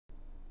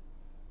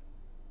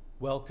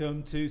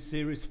Welcome to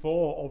Series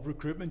 4 of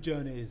Recruitment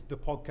Journeys, the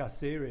podcast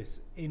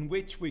series, in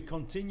which we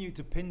continue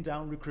to pin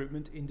down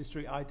recruitment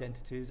industry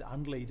identities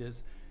and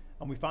leaders,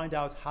 and we find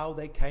out how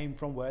they came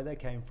from where they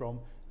came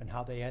from and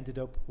how they ended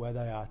up where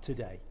they are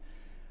today.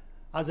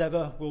 As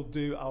ever, we'll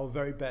do our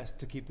very best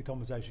to keep the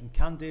conversation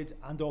candid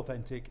and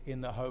authentic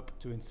in the hope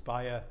to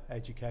inspire,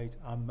 educate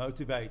and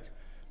motivate.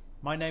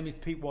 My name is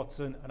Pete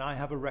Watson and I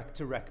have a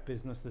rec-to-rec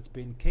business that's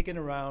been kicking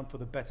around for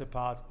the better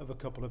part of a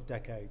couple of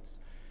decades.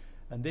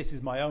 And this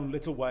is my own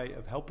little way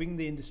of helping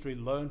the industry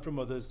learn from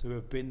others who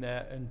have been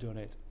there and done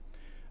it.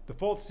 The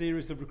fourth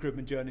series of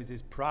Recruitment Journeys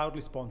is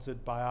proudly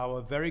sponsored by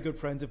our very good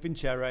friends at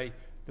Vincere,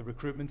 the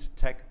recruitment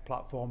tech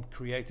platform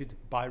created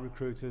by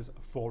recruiters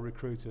for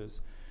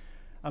recruiters,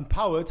 and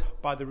powered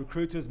by the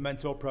Recruiters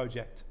Mentor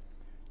Project.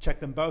 Check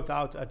them both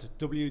out at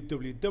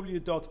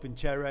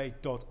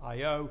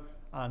www.vincere.io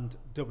and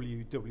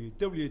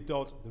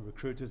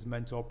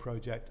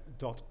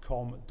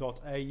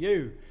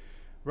www.therecruitersmentorproject.com.au.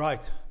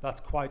 Right,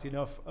 that's quite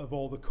enough of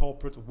all the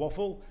corporate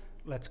waffle.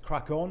 Let's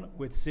crack on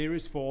with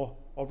Series 4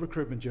 of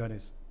Recruitment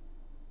Journeys.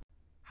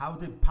 How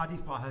did Paddy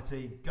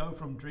Flaherty go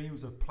from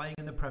dreams of playing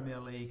in the Premier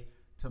League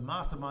to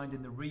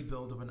masterminding the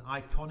rebuild of an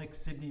iconic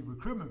Sydney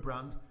recruitment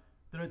brand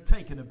that had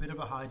taken a bit of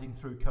a hiding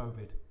through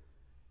COVID?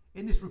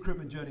 In this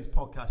Recruitment Journeys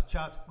podcast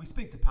chat, we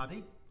speak to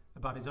Paddy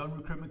about his own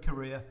recruitment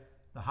career,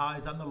 the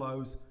highs and the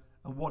lows,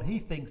 and what he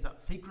thinks that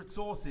secret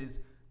sauce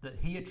is that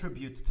he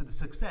attributes to the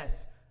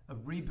success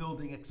of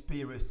rebuilding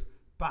Experis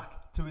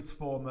back to its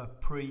former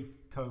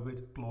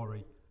pre-COVID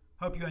glory.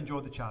 Hope you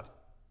enjoyed the chat.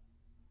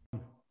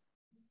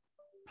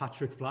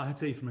 Patrick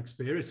Flaherty from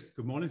Experis.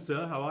 Good morning,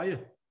 sir. How are you?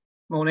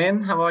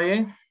 Morning. How are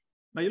you?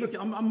 Mate, you look.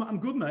 I'm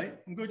good, mate.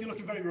 I'm good. You're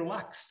looking very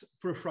relaxed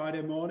for a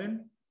Friday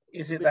morning.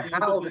 Is it the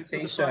hat or the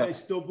t-shirt? The Friday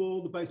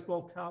stubble, the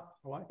baseball cap.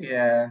 I like it.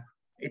 Yeah,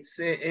 it's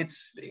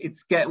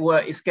get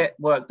work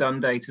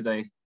done day to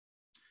day.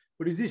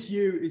 But is this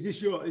you? Is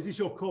this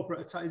your corporate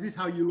attire? Is this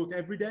how you look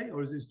every day,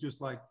 or is this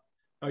just like,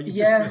 are you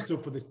just dressed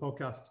up for this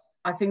podcast?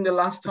 I think the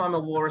last time I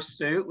wore a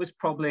suit was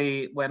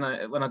probably when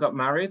I got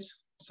married.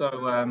 So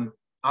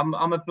I'm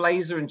a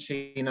blazer and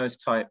chinos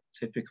type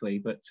typically,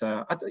 but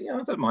I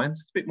don't mind.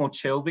 It's a bit more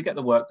chilled. We get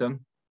the work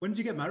done. When did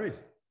you get married?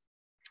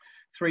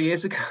 3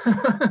 years ago.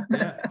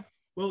 Yeah.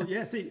 Well,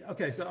 yeah. See,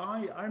 okay. So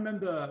I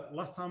remember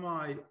last time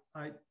I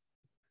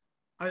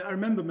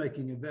remember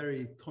making a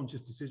very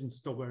conscious decision to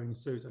stop wearing a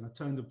suit, and I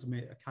turned up to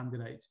meet a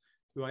candidate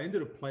who I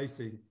ended up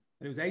placing, and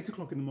it was 8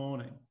 o'clock in the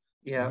morning.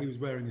 Yeah. He was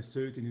wearing a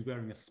suit, and he was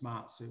wearing a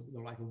smart suit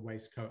with like a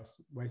waistcoat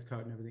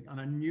and everything.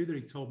 And I knew that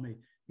he told me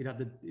he'd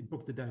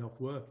booked the day off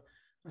work.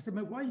 I said,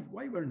 mate, why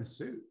are you wearing a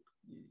suit?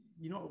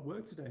 You're not at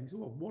work today. And he said,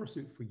 well, I wore a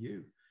suit for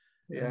you.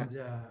 Yeah.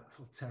 And I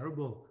felt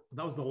terrible. But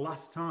that was the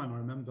last time I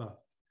remember.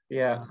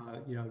 Yeah.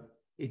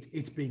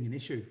 It's being an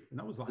issue, and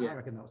that was like I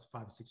reckon that was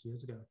 5 or 6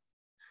 years ago.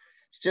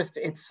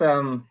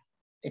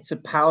 It's a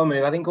power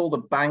move. I think all the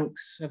banks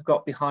have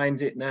got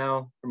behind it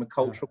now from a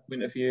cultural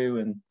point of view,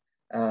 and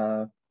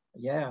I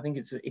think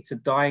it's a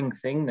dying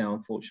thing now,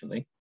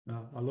 unfortunately.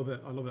 No, I love it.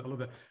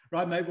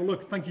 Right, mate. Well,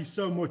 look, thank you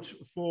so much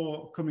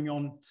for coming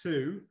on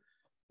to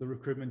the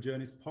Recruitment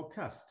Journeys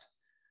podcast.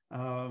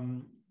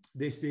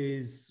 This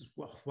is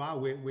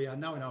we are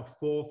now in our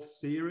fourth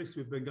series.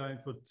 We've been going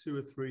for 2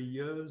 or 3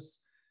 years.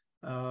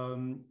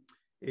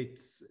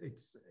 It's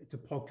a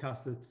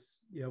podcast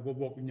that's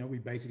we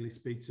basically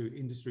speak to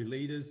industry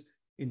leaders,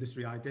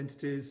 industry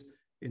identities,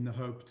 in the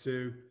hope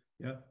to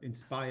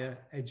inspire,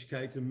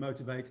 educate, and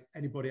motivate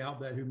anybody out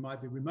there who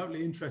might be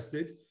remotely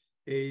interested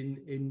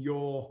in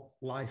your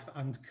life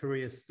and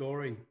career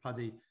story,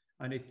 Paddy.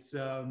 And it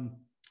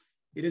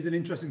is an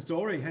interesting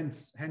story,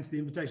 hence the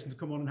invitation to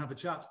come on and have a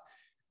chat.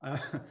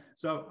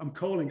 So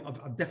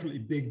I've definitely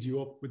bigged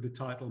you up with the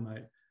title,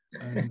 mate.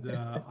 And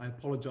I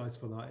apologize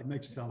for that. It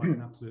makes you sound like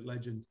an absolute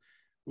legend.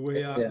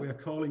 We are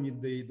calling you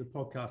the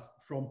podcast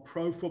From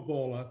Pro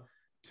Footballer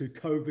to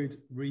COVID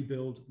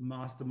Rebuild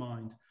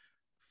Mastermind,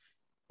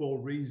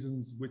 for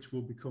reasons which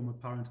will become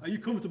apparent. Are you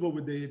comfortable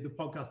with the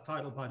podcast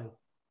title, Paddy?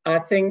 I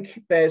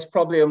think there's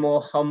probably a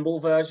more humble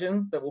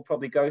version that we'll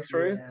probably go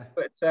through,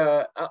 but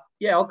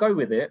I'll go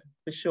with it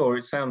for sure.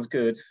 It sounds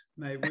good.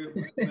 Mate,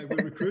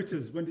 we're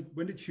recruiters. When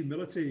did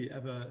humility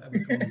ever come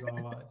into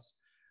our lives?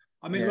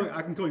 I mean, look,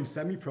 I can call you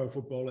semi-pro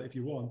footballer if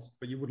you want,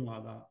 but you wouldn't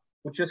like that.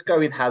 We'll just go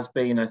with has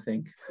been. I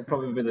think it'll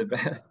probably be the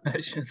better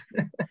version.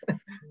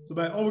 So,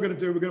 mate, all we're going to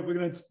do, we're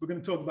going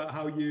to talk about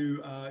how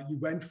you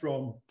went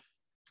from,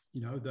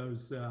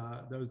 those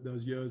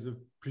years of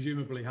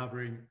presumably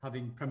having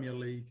Premier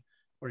League,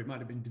 or it might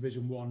have been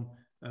Division 1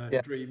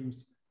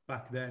 dreams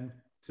back then,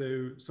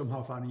 to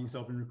somehow finding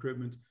yourself in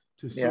recruitment,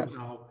 to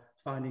somehow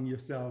finding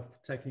yourself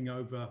taking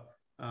over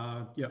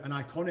an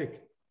iconic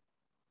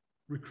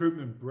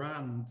recruitment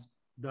brand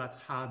that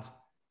had,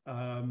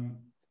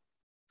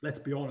 let's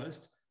be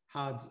honest,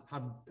 had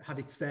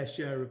its fair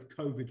share of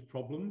COVID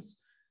problems.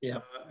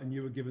 And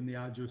you were given the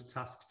arduous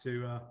task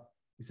to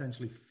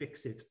essentially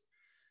fix it.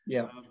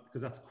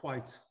 Because that's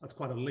quite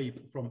a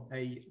leap from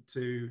A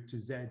to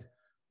Z.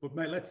 But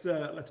mate, let's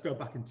go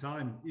back in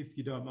time, if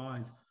you don't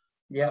mind.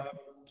 Yeah.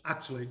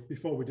 Actually,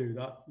 before we do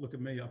that, look at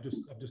me. I've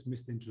just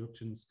missed the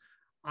introductions.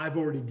 I've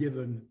already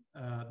given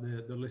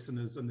the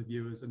listeners and the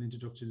viewers an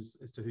introduction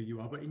as to who you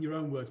are. But in your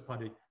own words,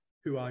 Paddy,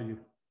 who are you?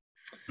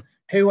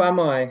 Who am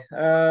I?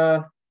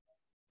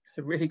 It's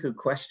a really good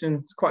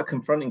question. It's quite a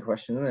confronting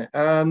question, isn't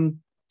it?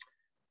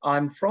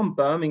 I'm from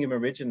Birmingham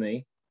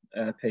originally,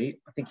 Pete.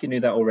 I think you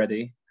knew that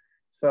already.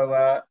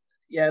 So,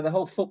 yeah, the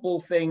whole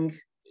football thing,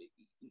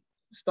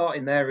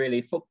 starting there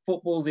really.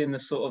 Football's in the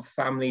sort of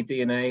family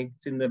DNA.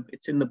 It's in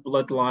the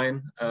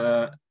bloodline.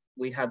 I've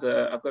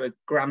got a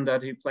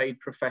granddad who played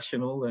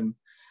professional, and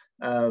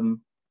I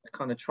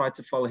kind of tried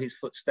to follow his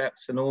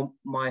footsteps. And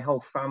my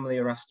whole family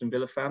are Aston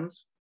Villa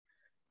fans,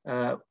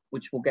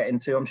 which we'll get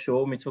into, I'm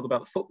sure, when we talk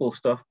about the football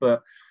stuff.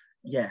 But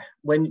yeah,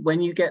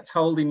 when you get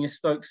told in your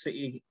Stoke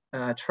City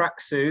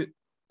tracksuit,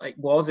 it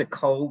was a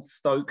cold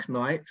Stoke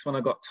night when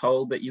I got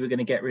told that you were going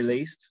to get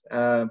released.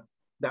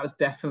 That was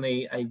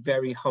definitely a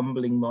very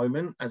humbling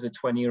moment as a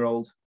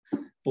 20-year-old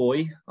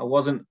boy. I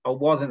wasn't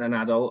an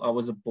adult. I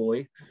was a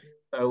boy.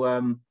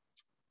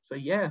 So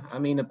yeah, I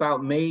mean,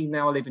 about me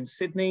now, I live in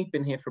Sydney,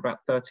 been here for about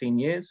 13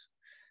 years.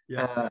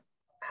 Yeah.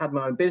 Had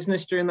my own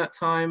business during that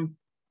time.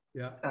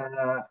 Yeah.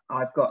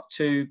 I've got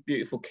 2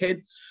 beautiful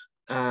kids,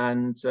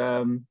 and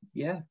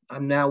yeah,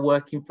 I'm now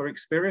working for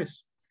Experius.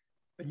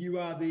 You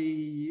are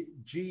the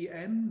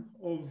GM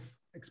of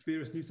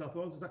Experius New South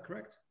Wales, is that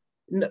correct?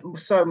 No,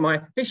 so my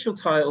official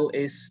title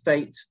is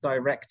State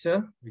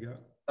Director. There you go.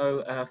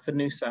 So for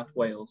New South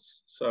Wales.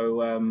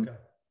 So Okay.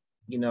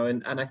 you know,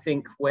 and I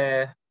think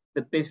where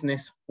the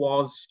business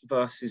was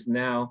versus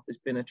now, there's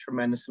been a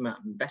tremendous amount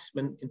of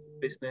investment into the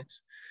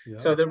business. Yeah.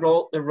 So the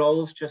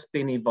role's just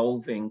been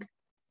evolving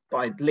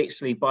by the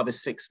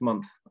 6th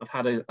month.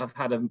 I've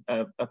had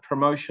a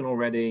promotion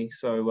already.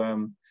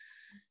 So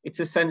it's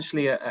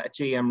essentially a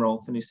GM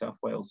role for New South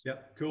Wales. Yeah,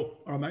 cool.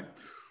 All right, mate.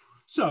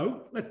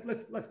 So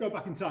let's go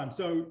back in time.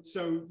 So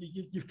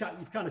you've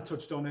kind of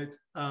touched on it.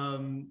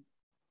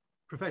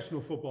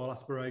 Professional football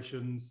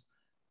aspirations,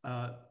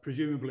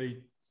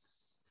 presumably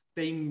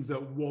things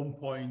at one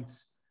point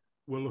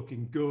were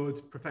looking good.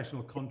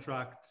 Professional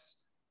contracts.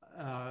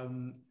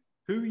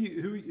 Who are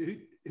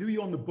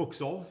you on the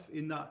books of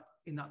in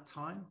that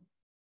time?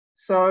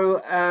 So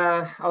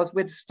I was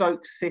with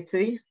Stoke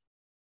City.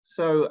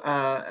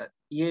 So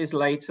years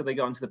later, they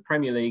got into the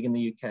Premier League in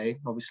the UK,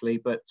 obviously.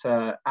 But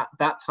at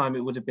that time,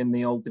 it would have been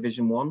the old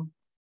Division 1.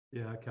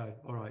 Yeah, okay.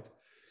 All right.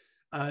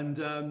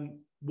 And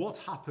what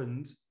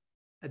happened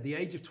at the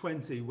age of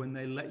 20 when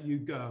they let you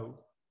go?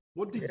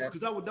 What did,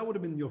 because that would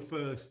have been your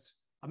first,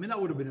 I mean, that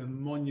would have been a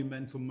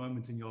monumental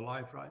moment in your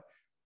life, right?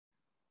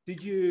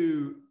 Did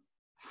you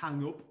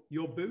hang up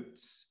your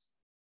boots?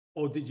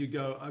 Or did you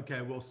go,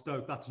 okay, well,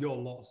 Stoke, that's your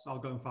loss. I'll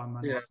go and find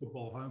my next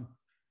football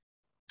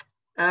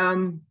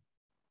home.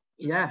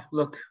 Yeah,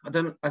 look, I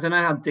don't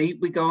know how deep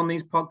we go on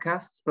these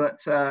podcasts,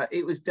 but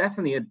it was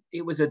definitely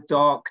a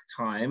dark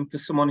time for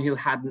someone who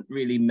hadn't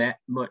really met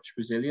much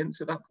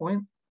resilience at that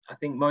point. I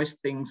think most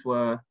things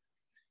were,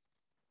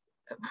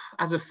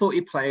 as a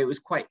footy player, it was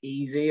quite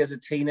easy as a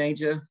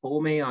teenager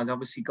for me. I'd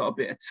obviously got a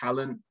bit of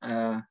talent.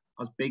 I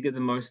was bigger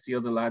than most of the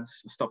other lads.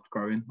 I stopped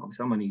growing.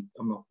 Obviously,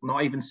 I'm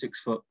not even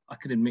 6 foot. I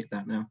can admit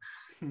that now.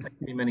 It's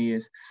taken me many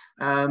years.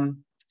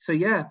 So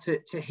yeah,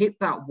 to hit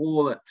that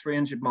wall at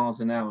 300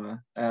 miles an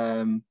hour,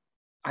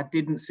 I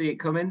didn't see it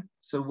coming.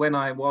 So when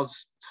I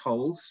was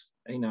told,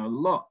 you know,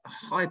 a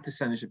high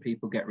percentage of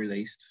people get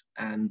released,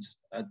 and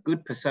a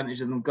good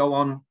percentage of them go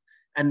on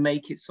and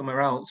make it somewhere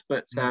else.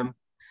 But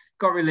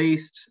got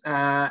released,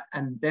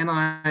 and then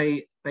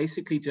I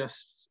basically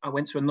I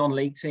went to a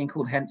non-league team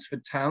called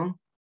Hensford Town.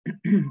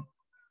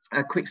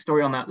 A quick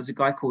story on that: there's a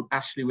guy called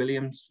Ashley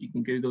Williams. You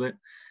can Google it.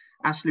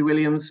 Ashley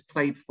Williams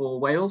played for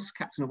Wales,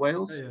 captain of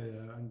Wales.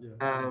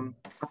 I've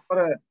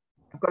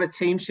got a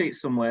team sheet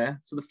somewhere.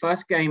 So the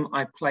first game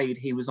I played,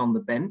 he was on the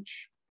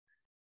bench.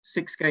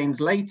 6 games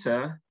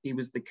later, he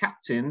was the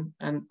captain,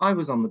 and I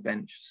was on the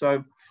bench.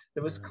 So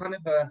there was kind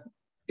of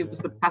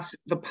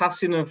the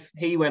passing of,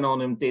 he went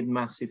on and did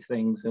massive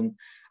things. And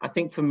I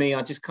think for me,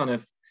 I just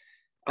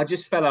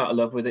fell out of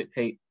love with it,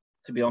 Pete.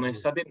 To be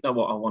honest, I didn't know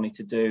what I wanted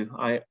to do.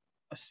 I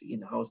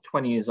was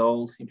 20 years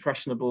old,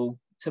 impressionable.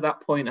 To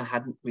that point, I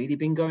hadn't really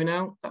been going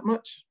out that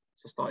much.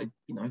 So I started,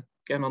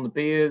 going on the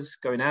beers,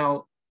 going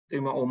out,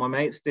 doing what all my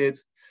mates did.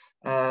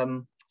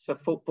 So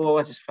football,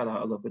 I just fell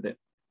out of love with it.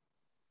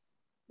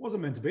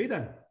 Wasn't meant to be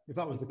then, if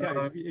that was the case.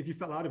 If you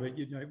fell out of it,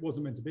 it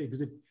wasn't meant to be.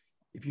 Because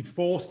if you'd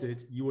forced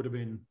it, you would have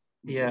been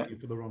doing it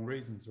for the wrong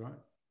reasons, right?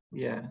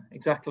 Yeah,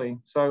 exactly.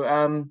 So,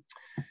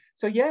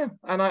 yeah,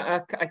 and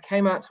I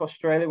came out to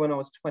Australia when I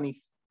was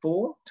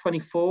 24.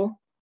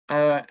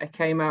 I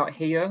came out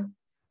here.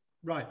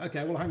 Right.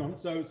 Okay. Well, hang on.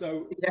 So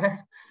yeah.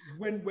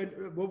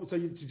 So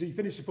you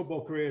finished your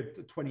football career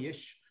at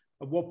 20-ish.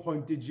 At what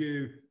point did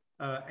you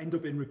end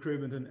up in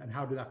recruitment, and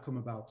how did that come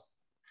about?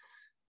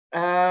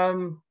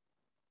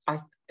 I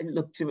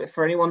looked to it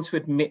for anyone to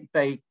admit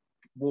they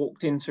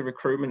walked into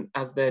recruitment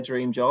as their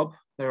dream job.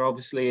 They're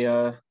obviously,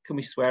 can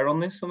we swear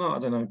on this or not? I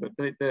don't know,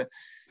 but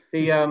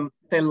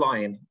They're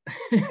lying.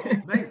 Oh,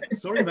 mate,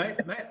 sorry, mate.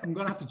 I'm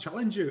going to have to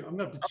challenge you. I'm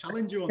going to have to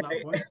challenge you on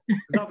that point.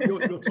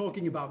 Because you're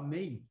talking about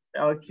me.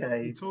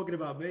 Okay. You're talking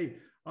about me.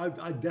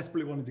 I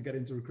desperately wanted to get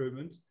into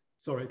recruitment.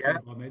 Sorry, it's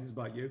not about me. This is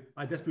about you.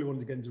 I desperately wanted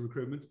to get into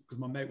recruitment because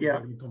my mate was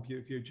working in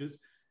Computer Futures,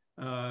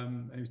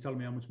 and he was telling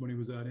me how much money he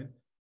was earning.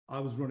 I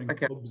was running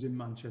pubs in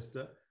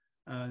Manchester,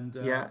 and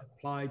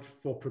applied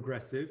for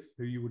Progressive,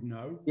 who you would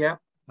know. Yeah.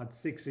 Had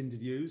 6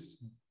 interviews.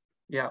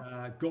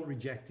 Yeah. Got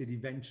rejected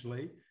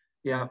eventually.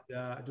 Yeah. And,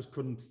 I just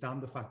couldn't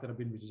stand the fact that I'd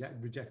been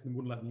rejected and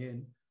wouldn't let me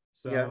in.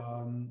 So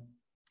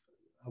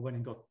I went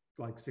and got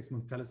like 6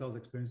 months telesales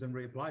experience and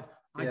reapplied.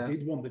 I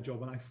did want the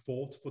job and I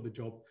fought for the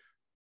job.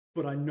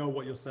 But I know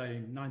what you're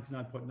saying.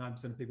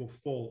 99.9% of people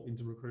fall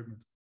into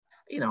recruitment.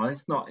 You know,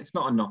 it's not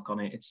a knock on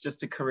it. It's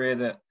just a career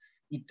that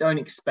you don't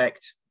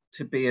expect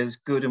to be as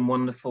good and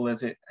wonderful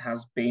as it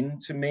has been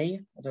to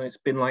me. I don't know, it's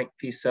been like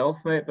for yourself,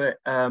 mate. But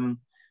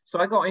so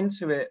I got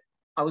into it.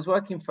 I was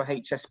working for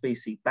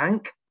HSBC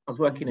Bank. I was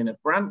working in a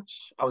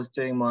branch. I was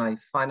doing my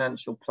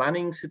financial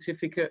planning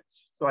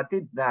certificates. So I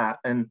did that,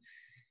 and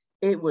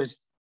it was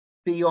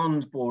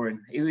beyond boring.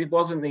 It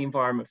wasn't the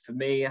environment for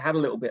me. I had a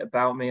little bit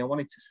about me. I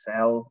wanted to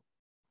sell.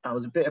 I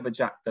was a bit of a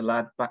Jack the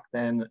Lad back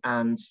then.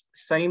 And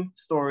same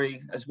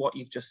story as what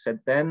you've just said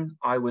then.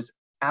 I was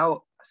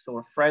out. I saw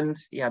a friend.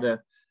 He had a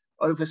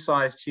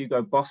oversized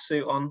Hugo Boss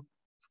suit on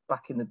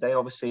back in the day.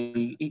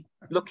 Obviously,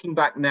 looking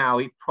back now,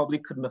 he probably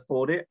couldn't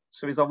afford it.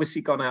 So he's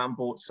obviously gone out and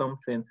bought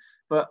something.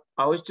 But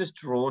I was just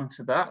drawn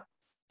to that.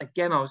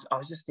 Again, I was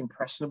just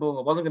impressionable.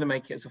 I wasn't going to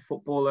make it as a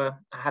footballer.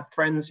 I had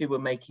friends who were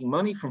making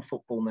money from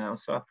football now.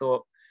 So I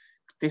thought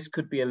this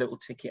could be a little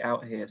ticket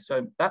out here.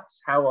 So that's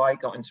how I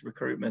got into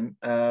recruitment.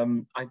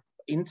 I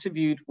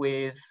interviewed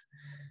with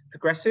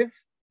Progressive,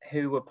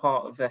 who were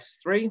part of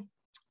S3.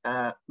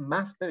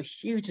 They're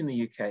huge in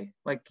the UK,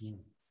 like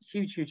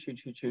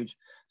huge.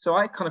 So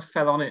I kind of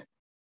fell on it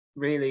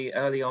really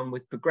early on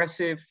with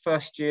Progressive.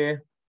 First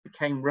year,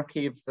 became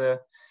rookie of the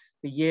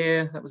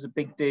year. That was a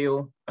big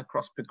deal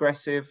across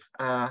Progressive.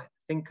 I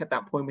think at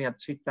that point we had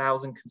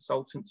 2,000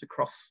 consultants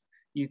across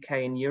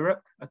UK and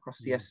Europe, across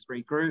the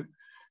S3 group,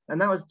 and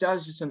that was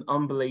just an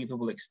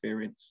unbelievable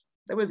experience.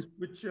 There was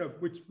which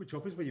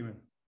office were you in?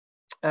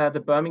 The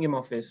Birmingham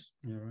office.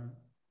 Yeah, right.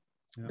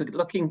 Yeah. But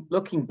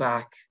looking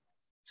back,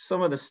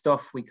 some of the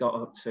stuff we got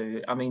up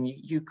to, I mean,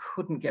 you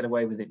couldn't get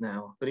away with it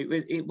now. But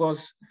it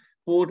was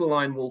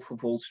borderline Wolf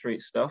of Wall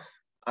Street stuff.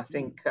 I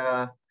think.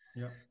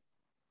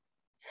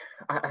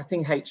 I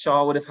think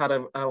HR would have had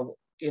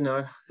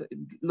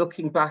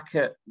looking back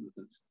at,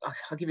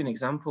 I'll give you an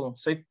example.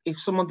 So if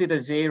someone did a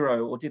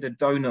 0 or did a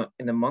donut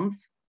in a month,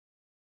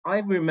 I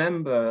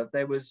remember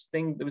there was a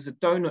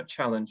donut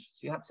challenge. So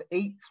you had to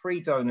eat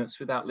 3 donuts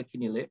without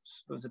licking your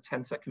lips. There was a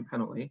 10-second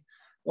penalty.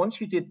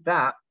 Once you did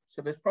that,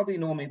 so there's probably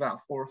normally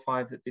about 4 or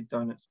 5 that did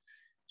donuts.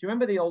 Do you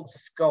remember the old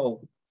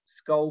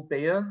Skull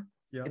beer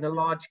in a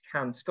large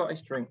can,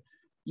 Scottish drink?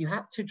 You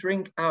had to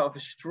drink out of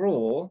a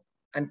straw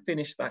and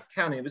finish that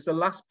can. It was the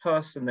last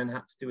person then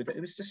had to do it.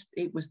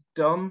 It was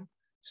dumb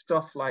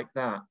stuff like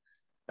that.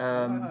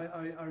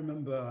 I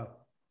remember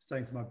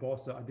saying to my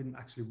boss that I didn't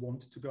actually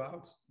want to go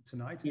out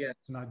tonight. Yeah.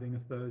 Tonight being a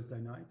Thursday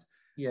night.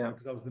 Yeah.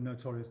 Because that was the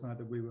notorious night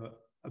that we were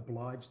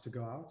obliged to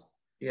go out.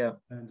 Yeah.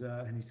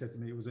 And he said to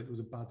me it was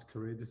a bad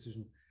career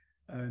decision.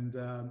 And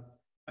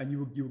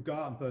you would go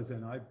out on Thursday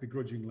night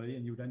begrudgingly,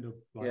 and you would end up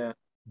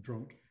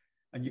drunk.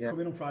 And you come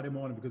in on Friday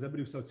morning because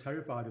everybody was so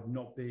terrified of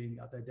not being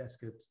at their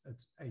desk at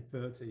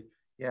 8:30.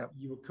 Yeah.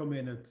 You would come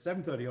in at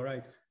 7:30 or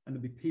 8, and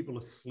there'd be people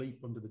asleep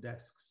under the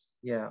desks.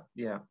 Yeah.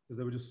 Because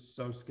they were just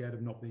so scared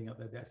of not being at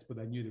their desk, but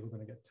they knew they were going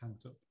to get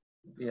tanked up.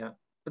 Yeah.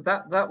 But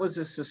that was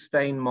a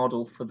sustained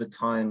model for the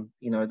time.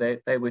 You know,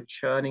 they were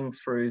churning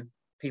through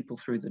people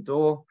through the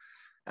door.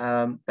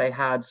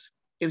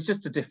 It was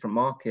just a different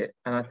market,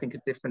 and I think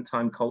a different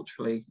time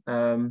culturally.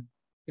 I'm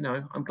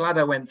glad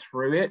I went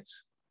through it.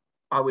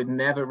 I would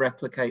never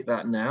replicate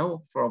that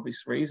now for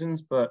obvious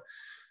reasons, but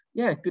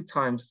yeah, good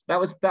times. That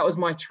was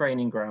my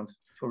training ground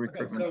for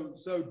recruitment. Okay,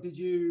 so did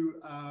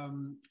you?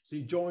 So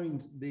you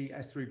joined the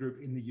S3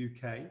 group in the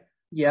UK.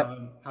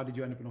 Yeah. How did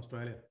you end up in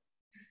Australia?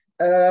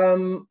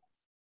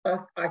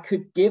 I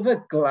could give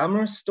a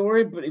glamorous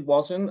story, but it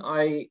wasn't.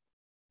 I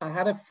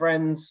had a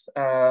friend,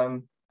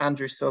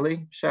 Andrew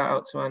Sully. Shout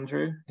out to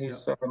Andrew.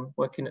 He's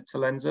working at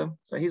Talenza,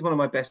 so he's one of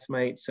my best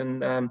mates,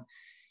 and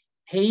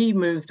he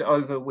moved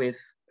over with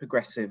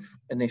Progressive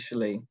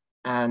initially,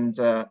 and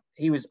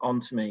he was on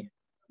to me,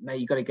 mate,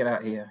 you got to get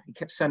out here. He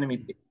kept sending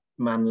me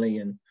Manly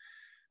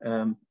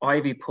and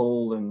Ivy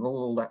Pool and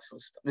all that sort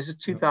of stuff. This is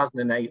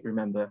 2008,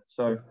 remember?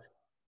 So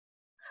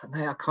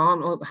mate, I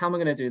can't, how am I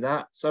going to do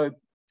that? So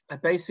I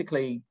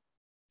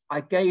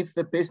gave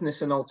the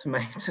business an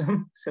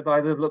ultimatum, said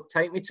either look,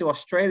 take me to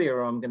Australia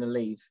or I'm going to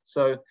leave.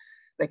 So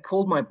they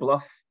called my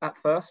bluff at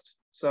first.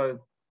 So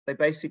they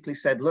basically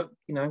said, look,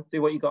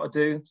 do what you got to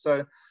do.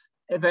 So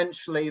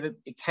eventually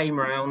it came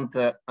around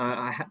that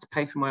I had to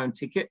pay for my own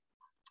ticket,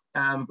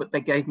 but they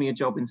gave me a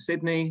job in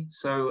Sydney.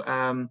 So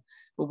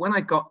But when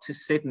I got to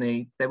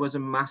Sydney, there was a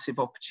massive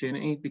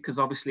opportunity because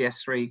obviously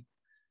S3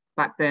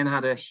 back then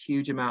had a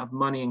huge amount of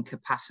money and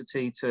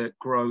capacity to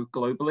grow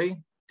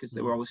globally because they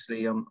were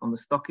obviously on the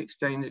stock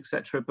exchange,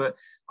 etc. But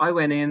I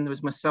went in, there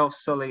was myself,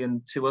 Sully,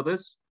 and 2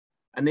 others.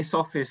 And this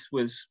office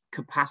was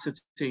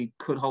capacity,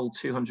 could hold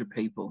 200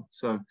 people.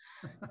 So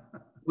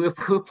we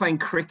were playing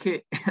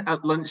cricket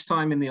at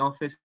lunchtime in the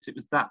office. It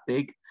was that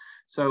big.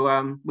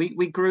 So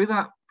we grew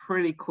that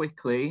pretty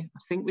quickly. I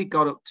think we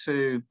got up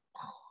to,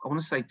 I want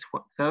to say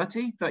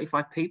 30,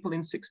 35 people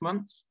in 6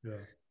 months. Yeah.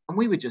 And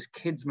we were just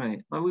kids,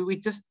 mate. Like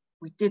we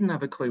didn't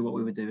have a clue what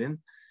we were doing.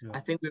 Yeah. I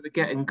think we were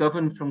getting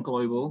governed from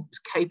global. It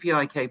was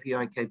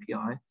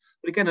KPI.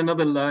 But again,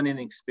 another learning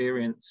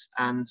experience.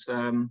 And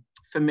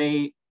for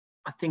me,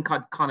 I think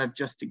I'd kind of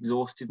just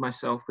exhausted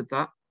myself with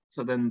that.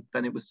 So then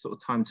it was sort of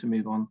time to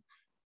move on.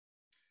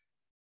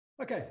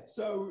 Okay,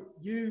 so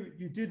you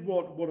did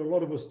what a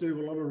lot of us do,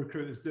 a lot of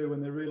recruiters do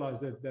when they realize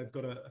that they've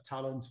got a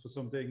talent for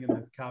something and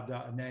they've carved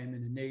out a name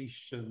in a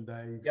niche and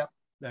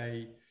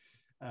they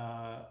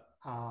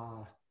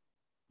are,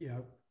 you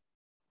know,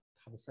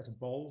 have a set of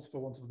balls, for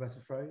want of a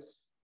better phrase.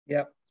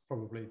 Yeah, it's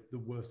probably the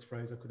worst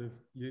phrase I could have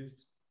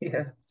used in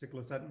this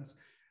particular sentence.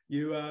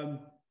 You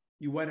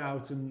went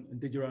out and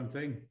did your own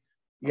thing.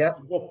 Yeah.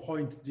 At what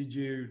point did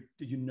you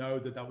know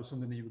that was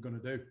something that you were going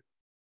to do?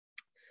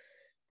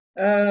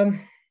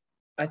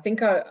 I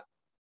think I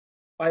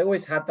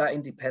always had that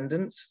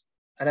independence,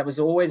 and I was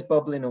always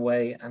bubbling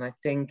away. And I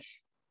think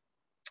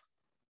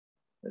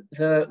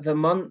the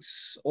months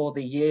or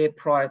the year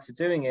prior to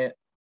doing it,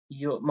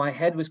 my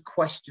head was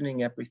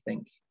questioning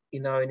everything,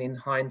 you know. And in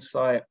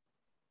hindsight,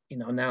 you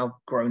know, now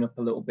grown up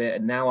a little bit,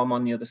 and now I'm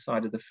on the other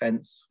side of the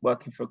fence,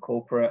 working for a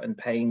corporate and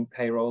paying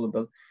payroll.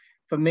 And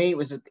for me, it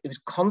was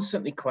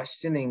constantly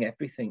questioning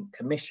everything: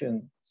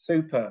 commission,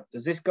 super.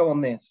 Does this go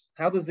on this?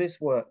 How does this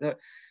work?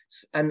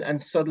 And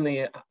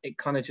suddenly it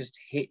kind of just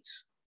hit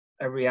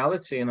a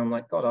reality, and I'm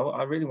like, God,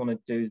 I really want to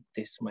do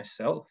this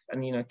myself.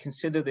 And you know,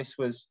 consider this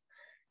was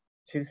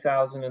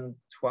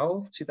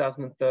 2012,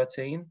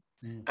 2013,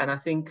 and I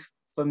think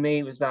for me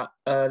it was that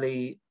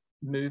early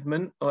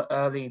movement or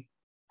early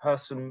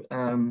person,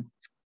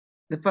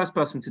 the first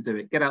person to do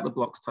it, get out the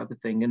blocks type of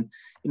thing. And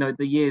you know,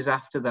 the years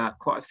after that,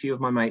 quite a few of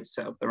my mates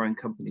set up their own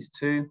companies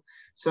too.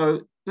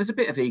 So there's a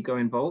bit of ego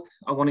involved.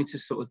 I wanted to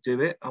sort of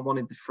do it. I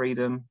wanted the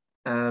freedom.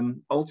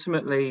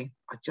 Ultimately,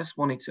 I just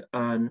wanted to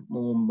earn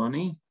more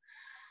money.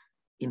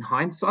 In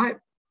hindsight,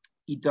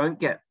 you don't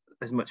get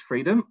as much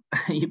freedom.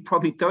 You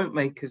probably don't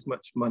make as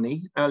much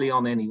money early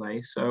on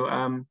anyway. So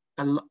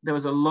there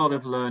was a lot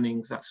of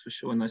learnings, that's for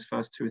sure, in those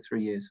first 2 or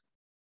 3 years.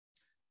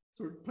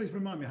 So please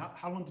remind me,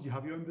 how long did you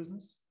have your own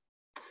business?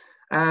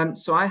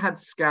 So I had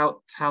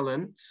Scout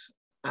Talent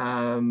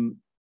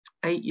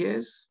 8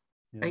 years.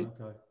 Okay.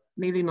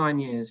 Nearly 9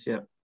 years, yeah.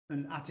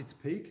 And at its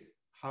peak,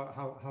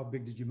 how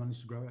big did you manage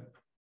to grow it?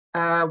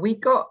 We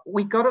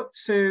got up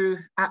to,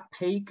 at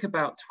peak,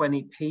 about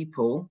 20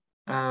 people.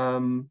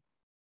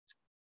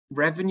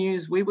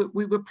 Revenues, we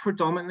were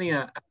predominantly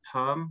a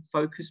perm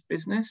focused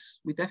business.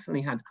 We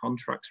definitely had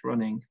contracts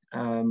running,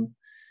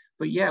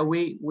 but yeah,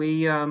 we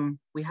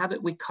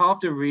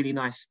carved a really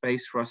nice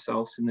space for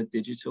ourselves in the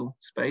digital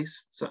space.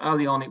 So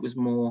early on, it was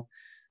more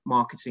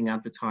marketing,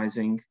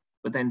 advertising,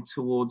 but then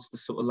towards the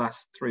sort of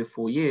last 3 or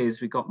 4 years,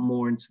 we got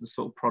more into the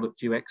sort of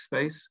product UX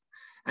space.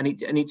 And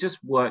it just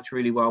worked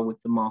really well with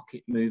the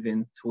market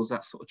moving towards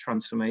that sort of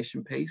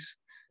transformation piece.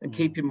 And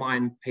keep in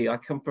mind, Pete, I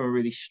come from a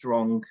really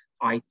strong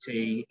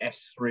IT,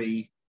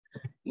 S3,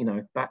 you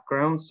know,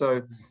 background.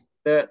 So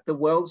the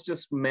worlds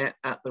just met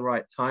at the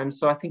right time.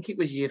 So I think it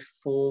was year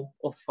 4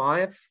 or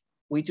 5.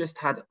 We just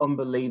had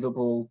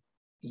unbelievable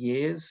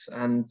years,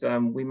 and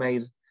we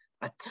made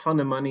a ton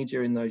of money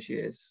during those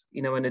years.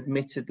 You know, and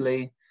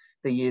admittedly,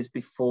 the years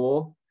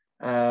before,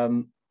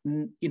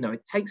 you know,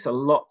 it takes a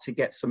lot to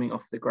get something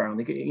off the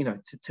ground. You know,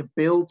 to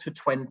build to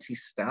 20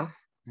 staff,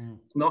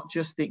 it's not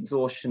just the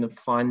exhaustion of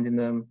finding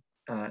them,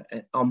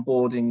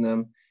 onboarding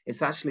them.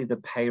 It's actually the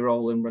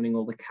payroll and running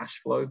all the cash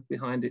flow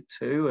behind it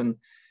too. And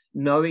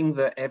knowing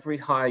that every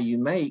hire you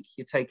make,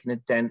 you're taking a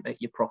dent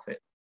at your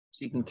profit.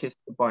 So you can kiss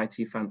goodbye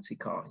to your fancy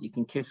car. You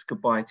can kiss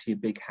goodbye to your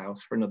big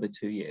house for another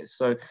 2 years.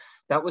 So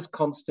that was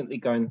constantly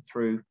going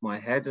through my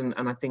head. And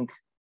I think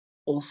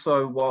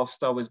also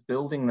whilst I was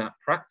building that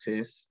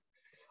practice,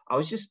 I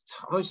was just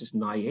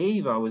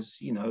naive. I was,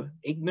 you know,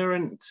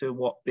 ignorant to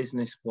what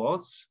business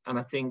was. And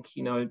I think,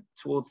 you know,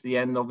 towards the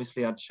end,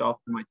 obviously I'd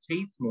sharpened my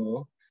teeth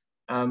more,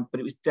 but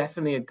it was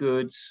definitely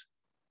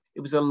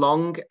it was a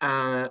long,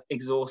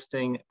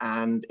 exhausting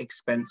and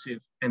expensive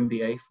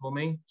MBA for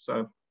me.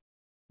 So,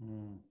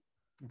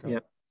 okay. Yeah.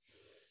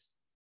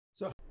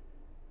 So,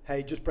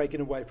 hey, just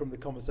breaking away from the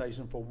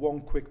conversation for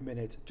one quick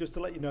minute, just to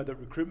let you know that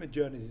Recruitment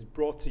Journeys is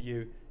brought to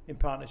you in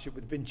partnership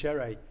with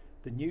Vincere,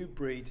 the new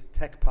breed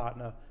tech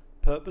partner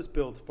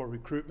purpose-built for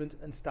recruitment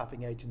and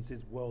staffing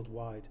agencies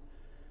worldwide.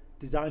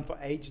 Designed for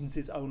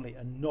agencies only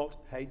and not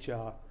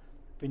HR,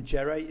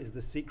 Vincere is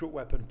the secret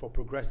weapon for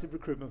progressive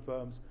recruitment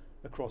firms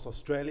across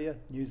Australia,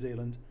 New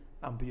Zealand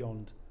and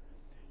beyond.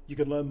 You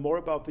can learn more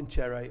about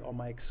Vincere on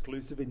my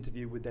exclusive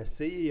interview with their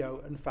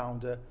CEO and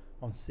founder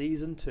on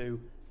Season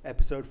 2,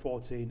 Episode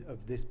 14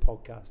 of this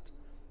podcast.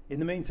 In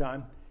the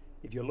meantime,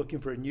 if you're looking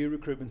for a new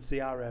recruitment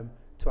CRM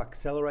to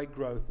accelerate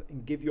growth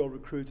and give your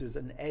recruiters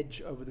an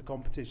edge over the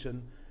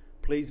competition,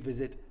 please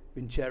visit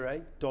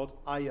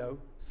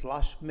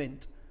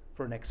vincere.io/mint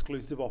for an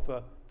exclusive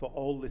offer for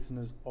all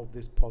listeners of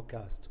this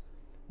podcast.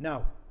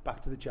 Now,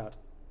 back to the chat.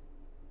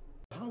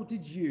 How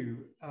did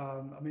you,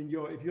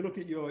 if you look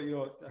at your,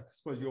 I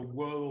suppose your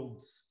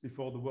worlds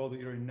before the world that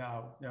you're in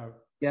now,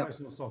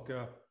 professional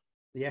soccer,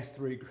 the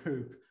S3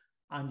 group,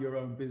 and your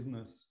own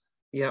business.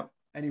 Yeah.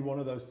 Any one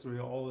of those three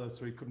or all of those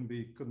three couldn't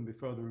be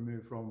further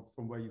removed from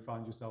where you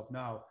find yourself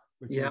now,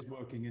 which is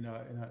working in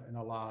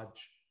a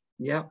large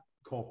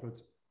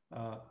corporate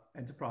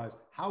enterprise.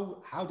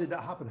 How did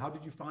that happen? How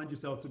did you find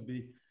yourself to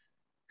be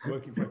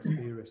working for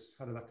Experis?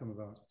 How did that come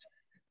about?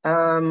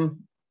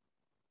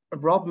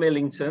 Rob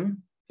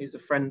Millington, who's a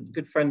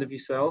good friend of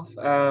yourself.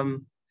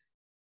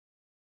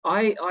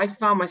 I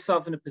found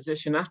myself in a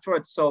position after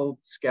I'd sold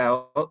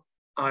Scout.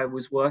 I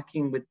was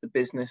working with the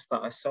business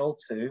that I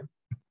sold to.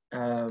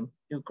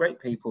 They were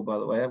great people, by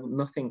the way,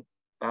 nothing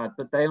bad,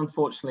 but they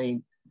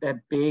unfortunately,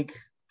 their big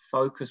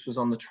focus was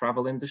on the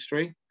travel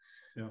industry.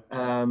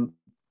 And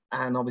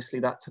obviously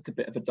that took a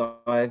bit of a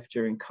dive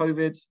during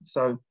COVID.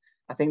 So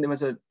I think there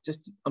was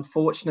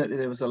unfortunately,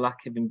 there was a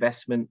lack of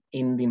investment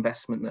in the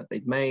investment that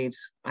they'd made.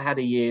 I had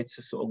a year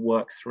to sort of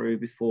work through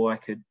before I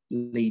could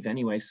leave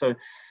anyway. So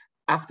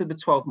after the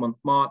 12-month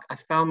mark, I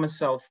found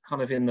myself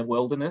kind of in the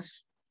wilderness,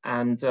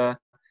 and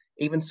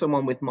even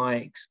someone with my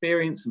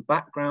experience and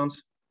background,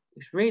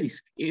 it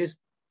is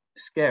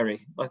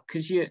scary, like,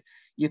 because you're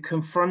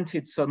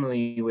confronted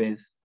suddenly with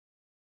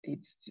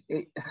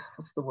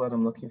what's the word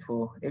I'm looking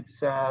for?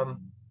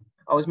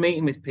 I was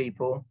meeting with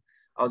people,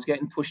 I was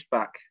getting pushed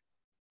back,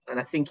 and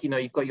I think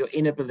you've got your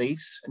inner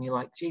beliefs, and you're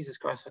like, Jesus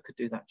Christ, I could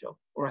do that job,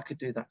 or I could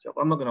do that job.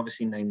 I'm not going to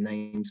obviously name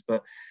names,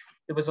 but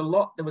there was a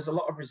lot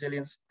of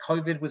resilience.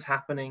 COVID was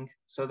happening,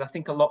 so I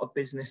think a lot of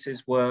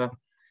businesses were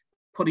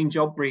putting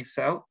job briefs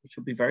out, which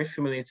will be very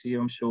familiar to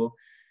you, I'm sure.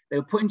 They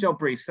were putting job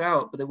briefs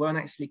out, but they weren't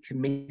actually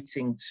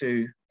committing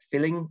to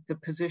filling the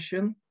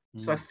position.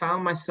 So I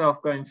found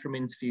myself going from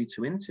interview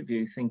to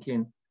interview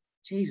thinking,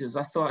 Jesus,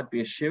 I thought I'd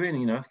be a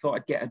shoo-in, I thought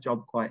I'd get a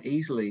job quite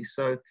easily.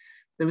 So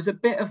there was a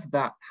bit of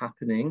that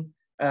happening.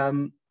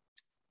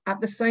 At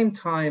the same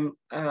time,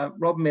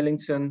 Rob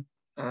Millington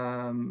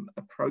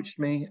approached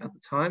me at the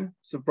time.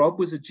 So Rob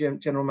was a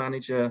general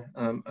manager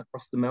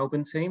across the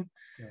Melbourne team,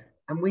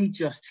 and we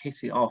just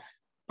hit it off.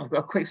 I've got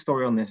a quick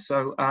story on this.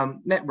 So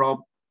met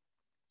Rob.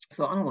 I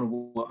thought, I don't want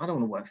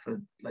to work for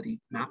a bloody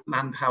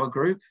Manpower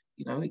Group,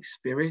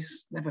 Experis,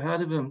 never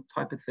heard of them,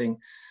 type of thing.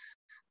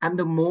 And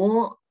the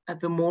more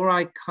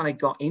I kind of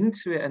got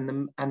into it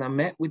and I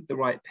met with the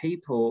right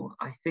people,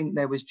 I think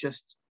there was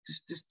just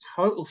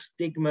total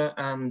stigma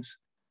and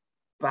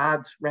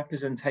bad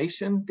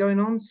representation going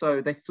on. So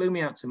they flew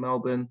me out to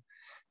Melbourne.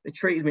 They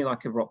treated me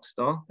like a rock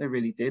star. They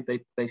really did.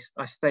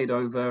 I stayed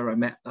over. I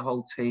met the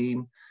whole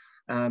team.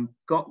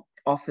 Got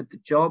offered the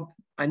job.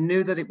 I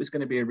knew that it was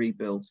going to be a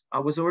rebuild. I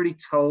was already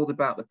told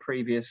about the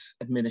previous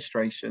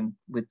administration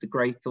with the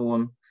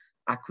Greythorn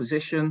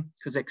acquisition,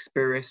 because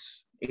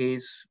Experis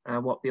is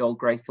what the old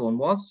Greythorn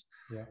was.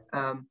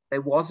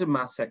 There was a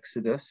mass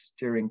exodus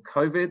during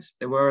COVID.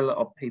 There were a lot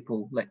of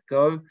people let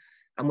go,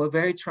 and we're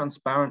very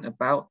transparent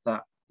about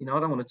that. I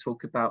don't want to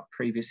talk about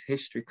previous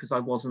history because I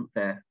wasn't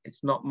there.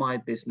 It's not my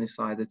business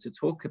either to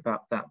talk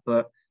about that,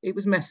 but it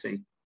was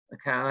messy.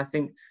 Okay, and I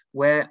think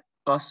where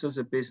us as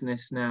a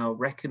business now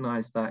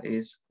recognize that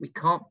is we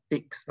can't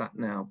fix that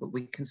now, but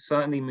we can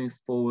certainly move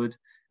forward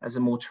as a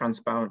more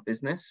transparent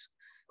business,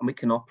 and we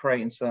can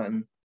operate in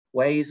certain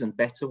ways and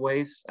better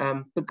ways.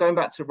 But going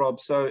back to Rob,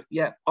 so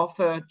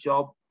offer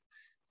job.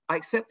 I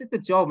accepted the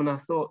job and I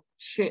thought,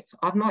 shit,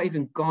 I've not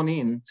even gone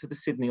in to the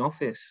Sydney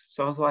office.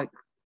 So I was like,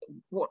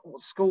 what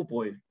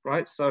schoolboy,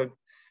 right? So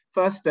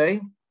first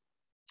day,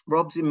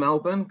 Rob's in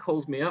Melbourne,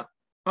 calls me up.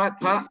 All right,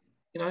 Pat,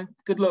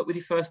 good luck with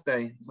your first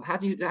day. How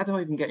do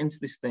I even get into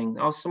this thing?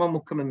 Oh, someone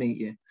will come and meet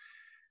you.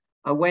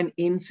 I went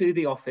into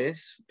the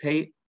office,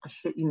 Pete, I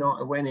shit you not,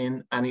 I went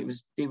in and it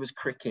was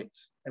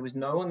crickets. There was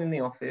no one in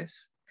the office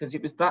because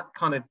it was that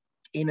kind of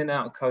in and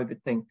out of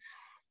COVID thing.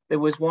 There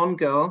was one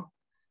girl,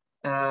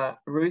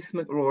 Ruth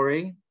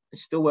McRory,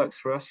 she still works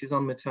for us. She's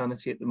on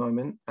maternity at the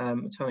moment,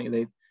 maternity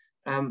leave.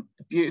 A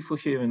beautiful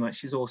human, like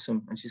she's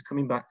awesome, and she's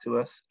coming back to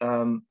us.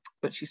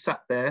 But she sat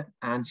there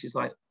and she's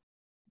like,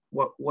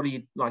 what are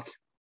you like?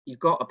 You've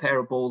got a pair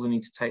of balls and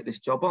need to take this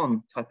job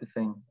on, type of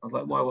thing. I was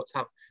like, why? What's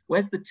happened?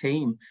 Where's the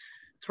team?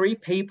 3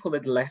 people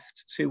had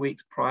left 2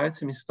 weeks prior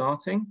to me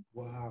starting.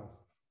 Wow.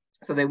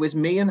 So there was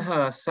me and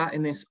her sat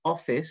in this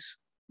office.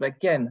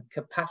 Again,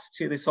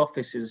 capacity of this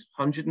office is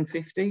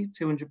 150,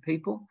 200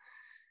 people.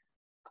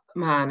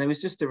 Man, it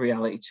was just a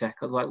reality check.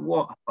 I was like,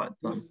 what have I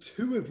done? There's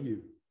 2 of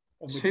you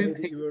on the day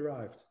that you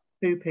arrived.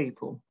 2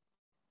 people.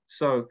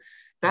 So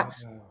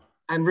that's, wow.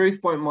 And Ruth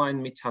won't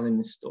mind me telling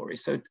this story.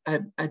 So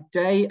a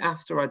day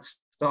after I'd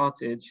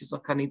started, she's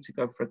like, I need to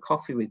go for a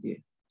coffee with you.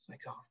 It's like,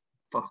 oh,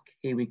 fuck,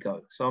 here we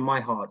go. So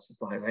my heart's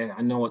just like, hey,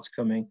 I know what's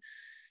coming.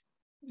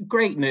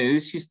 Great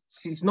news.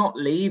 She's not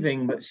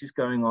leaving, but she's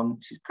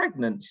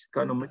pregnant. She's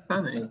going on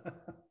maternity.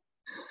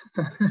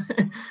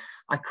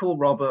 I call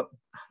Robert,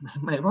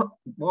 mate,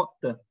 what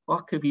the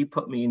fuck have you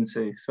put me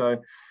into?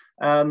 So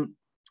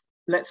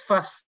let's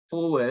fast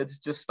forward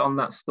just on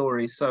that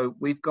story. So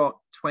we've got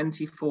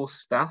 24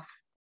 staff.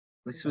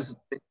 This was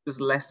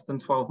less than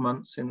 12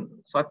 months in.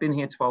 So I've been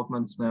here 12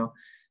 months now.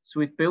 So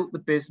we've built the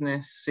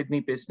business, Sydney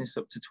business,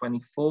 up to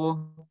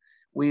 24.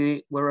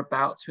 We were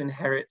about to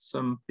inherit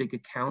some big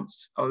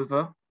accounts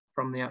over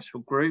from the actual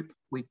group.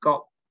 We've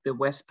got the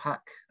Westpac,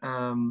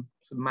 some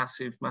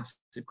massive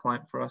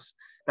client for us,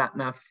 that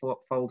now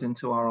folds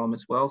into our arm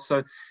as well.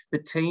 So the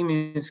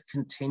team is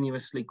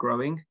continuously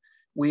growing.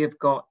 We have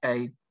got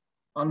a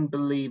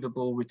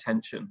unbelievable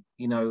retention.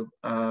 You know,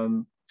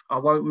 I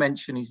won't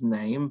mention his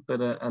name,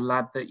 but a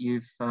lad that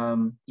you've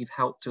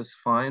helped us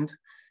find.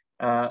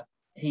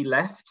 He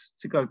left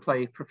to go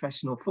play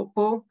professional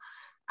football,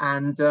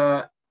 and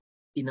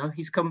you know,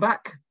 he's come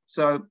back.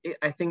 So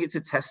I think it's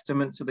a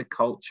testament to the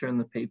culture and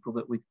the people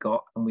that we've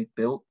got and we've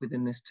built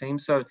within this team.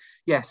 So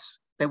yes,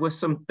 there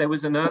was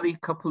an early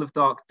couple of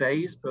dark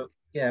days, but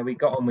yeah, we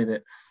got on with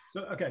it.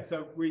 So okay,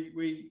 so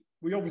we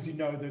obviously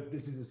know that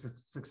this is a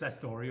success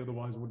story,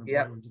 otherwise we wouldn't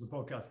have brought you into the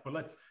podcast. But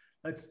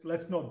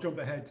let's not jump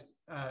ahead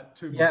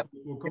too much.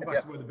 We'll come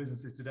back to where the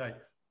business is today.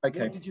 Okay.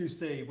 What did you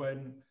see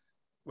when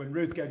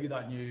Ruth gave you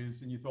that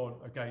news and you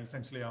thought, okay,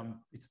 essentially I'm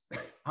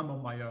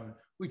on my own,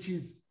 which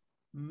is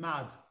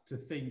mad to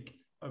think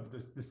of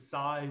the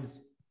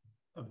size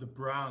of the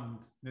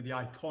brand, you know, the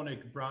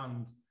iconic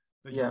brand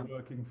that you're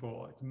working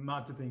for. It's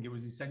mad to think it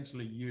was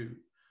essentially you.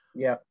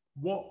 Yeah.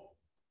 What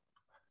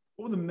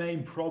were the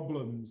main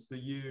problems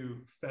that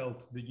you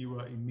felt that you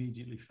were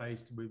immediately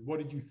faced with? What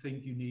did you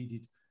think you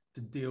needed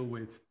to deal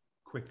with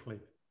quickly?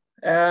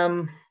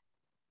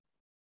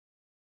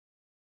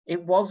 It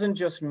wasn't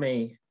just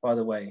me, by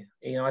the way.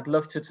 You know, I'd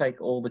love to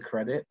take all the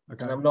credit.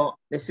 Okay. And I'm not,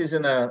 this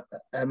isn't a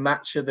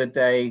match of the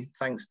day,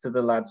 thanks to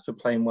the lads for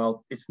playing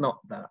well. It's not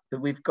that.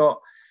 But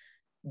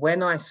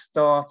when I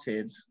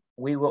started,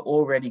 we were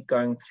already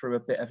going through a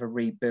bit of a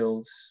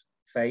rebuild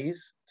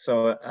phase.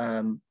 So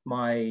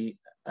my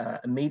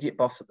immediate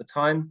boss at the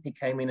time, he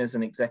came in as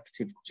an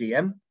executive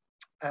GM,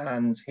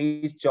 and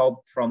his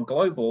job from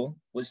global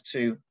was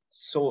to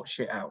sort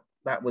shit out.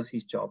 That was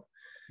his job.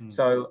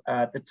 So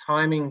the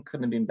timing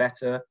couldn't have been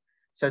better.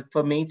 So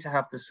for me to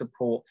have the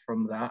support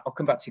from that, I'll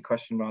come back to your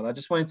question, rather. I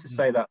just wanted to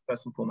say that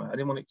first and foremost. I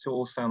didn't want it to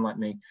all sound like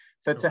me.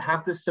 So to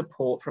have the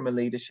support from a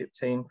leadership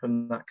team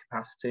from that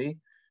capacity,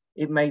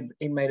 it made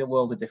a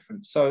world of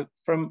difference. So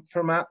from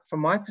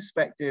my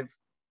perspective,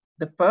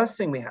 the first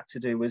thing we had to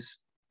do was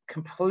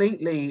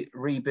completely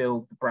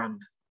rebuild the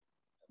brand,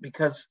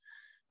 because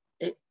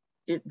it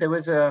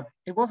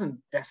wasn't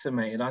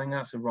decimated. I think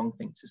that's the wrong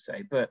thing to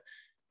say, but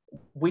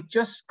we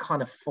just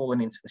kind of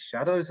fallen into the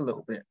shadows a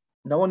little bit.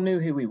 No one knew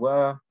who we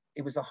were.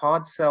 It was a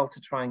hard sell to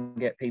try and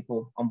get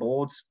people on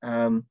board.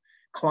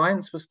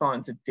 Clients were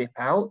starting to dip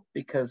out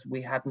because we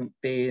hadn't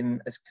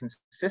been as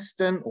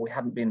consistent, or we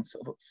hadn't been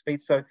sort of up to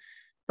speed. So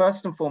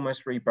first and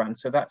foremost, rebrand.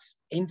 So that's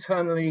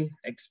internally,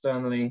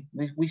 externally.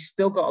 We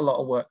still got a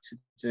lot of work to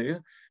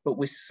do, but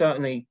we're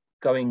certainly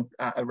going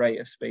at a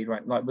rate of speed,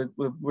 right? Like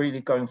we're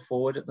really going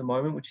forward at the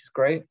moment, which is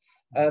great.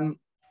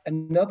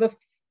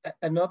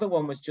 Another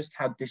one was just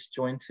how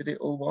disjointed it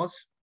all was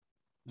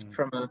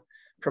from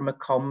a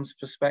comms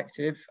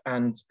perspective,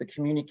 and the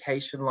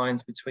communication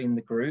lines between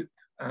the group.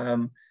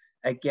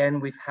 Again,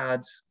 we've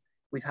had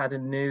a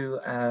new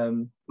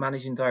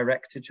managing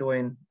director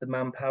join the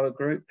Manpower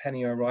group,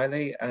 Penny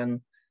O'Reilly,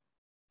 and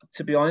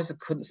to be honest, I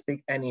couldn't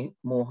speak any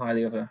more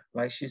highly of her.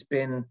 Like she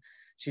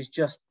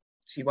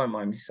won't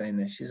mind me saying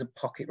this, she's a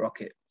pocket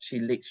rocket. She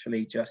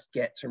literally just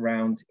gets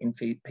around in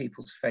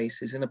people's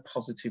faces in a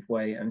positive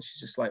way, and she's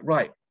just like,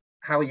 right,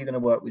 how are you going to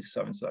work with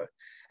so and so?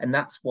 And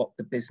that's what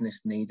the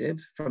business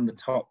needed from the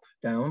top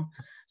down.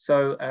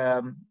 So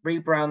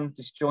rebrand,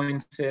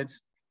 disjointed.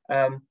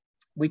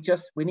 We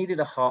needed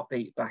a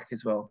heartbeat back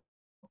as well.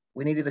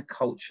 We needed a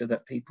culture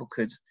that people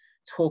could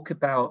talk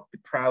about, be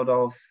proud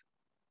of.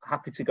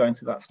 Happy to go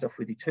into that stuff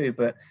with you too,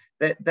 but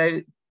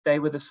they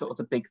were the sort of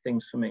the big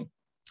things for me.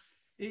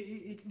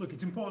 Look,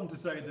 it's important to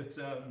say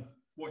that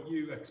what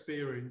you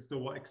experienced, or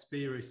what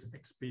experienced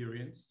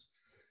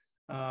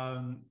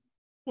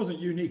wasn't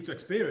unique to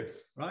Experis,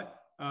 right?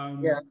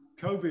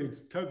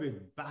 COVID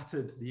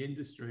battered the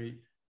industry,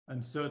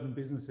 and certain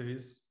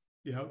businesses,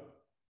 you know,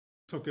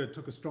 took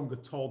a stronger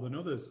toll than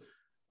others.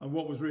 And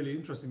what was really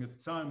interesting at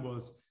the time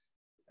was,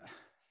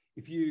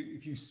 if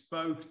you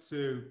spoke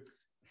to,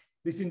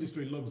 this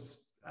industry loves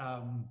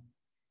to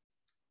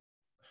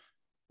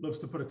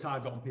put a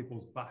target on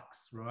people's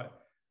backs, right?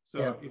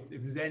 So if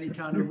there's any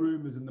kind of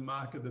rumors in the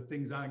market that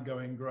things aren't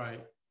going great,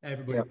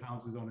 everybody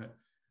pounces on it.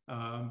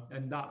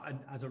 And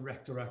as a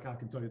Rectorac, I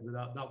can tell you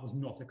that was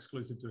not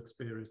exclusive to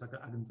Experis. I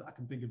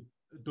can think of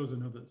a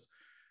dozen others.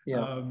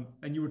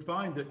 And you would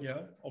find that,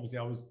 obviously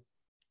I was,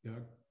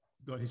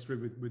 got history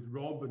with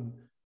Rob and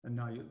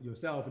now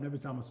yourself. And every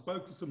time I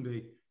spoke to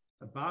somebody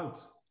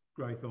about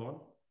Greythorn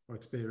or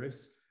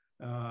Experis,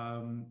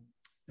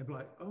 they'd be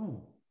like,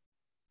 oh,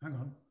 hang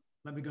on,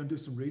 let me go and do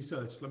some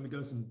research. Let me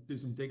go do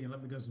some digging.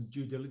 Let me go some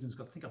due diligence.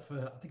 I think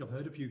I've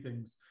heard a few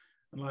things.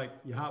 And like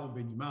your heart would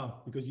be in your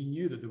mouth because you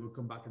knew that they would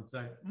come back and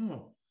say, a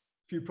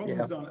few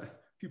problems down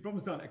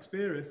at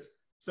Experis.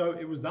 So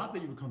it was that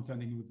you were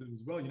contending with as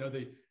well. You know,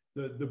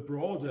 the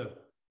broader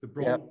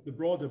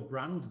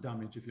brand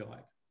damage, if you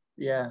like.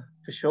 Yeah,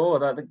 for sure.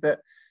 That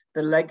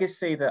the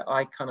legacy that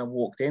I kind of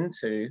walked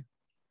into,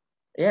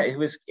 yeah, it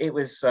was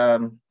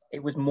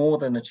more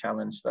than a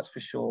challenge, that's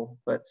for sure.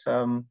 But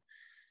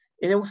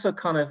it also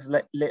kind of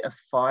lit a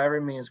fire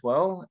in me as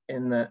well,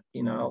 in that,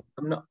 you know,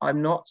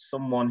 I'm not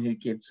someone who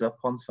gives up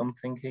on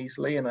something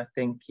easily. And I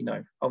think, you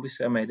know,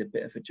 obviously I made a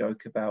bit of a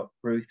joke about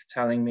Ruth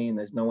telling me and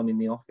there's no one in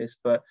the office,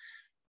 but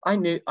I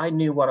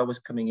knew what I was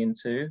coming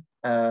into.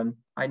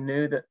 I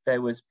knew that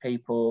there was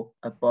people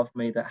above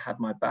me that had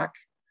my back.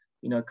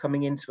 You know,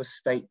 coming into a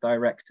state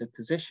director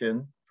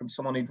position from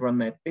someone who'd run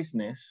their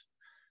business,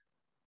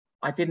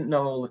 I didn't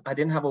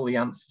have all the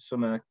answers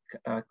from a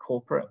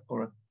corporate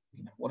or a,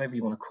 you know, whatever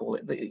you want to call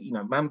it. You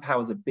know,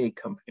 Manpower is a big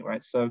company,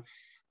 right? So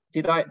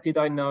did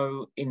I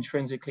know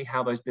intrinsically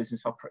how those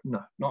businesses operate?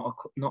 No, not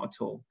at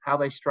all. How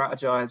they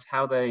strategize,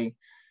 how they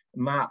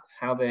map,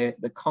 how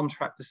the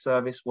contractor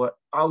service work.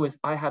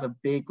 I had a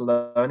big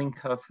learning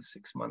curve for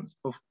 6 months.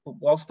 But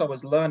whilst I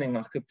was learning,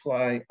 I could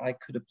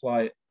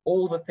apply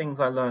all the things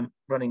I learned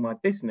running my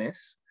business,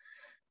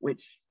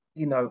 which,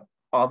 you know,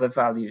 are the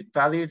values.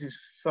 Values is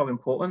so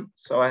important.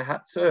 So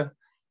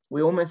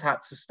we almost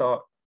had to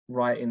start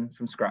writing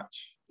from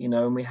scratch, you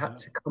know, and we had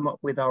to come up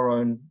with our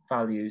own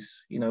values.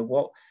 You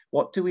know,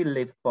 what do we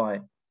live by?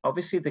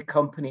 Obviously, the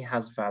company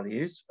has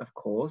values, of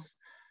course,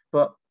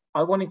 but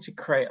I wanted to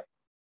create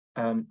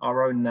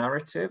our own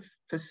narrative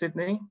for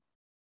Sydney,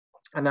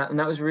 and that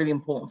was really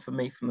important for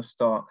me from the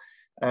start.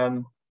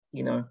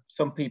 You know,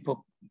 some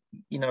people,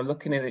 you know,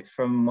 looking at it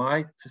from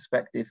my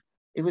perspective,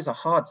 it was a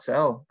hard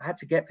sell. I had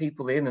to get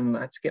people in and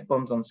I had to get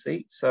bums on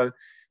seats. So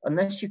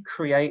unless you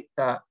create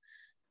that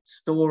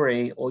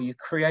story or you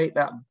create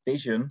that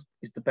vision,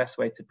 is the best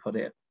way to put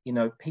it, you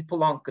know,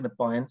 people aren't going to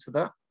buy into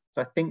that.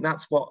 So I think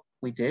that's what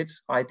we did.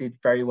 I did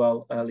very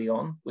well early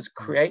on, was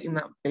creating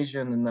that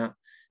vision and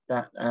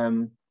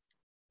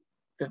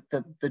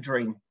the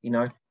dream. You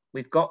know,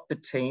 we've got the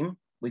team,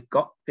 we've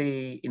got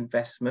the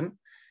investment,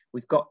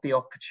 we've got the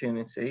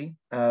opportunity.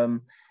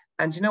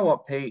 And you know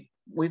what, Pete?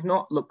 We've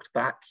not looked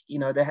back. You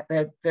know, there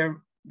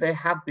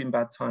have been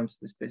bad times for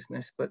this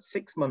business, but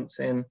 6 months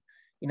in,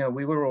 you know,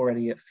 we were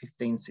already at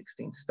 15,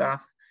 16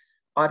 staff.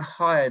 I'd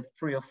hired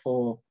 3 or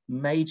 4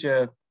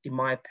 major, in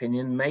my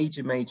opinion,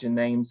 major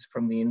names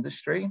from the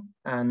industry.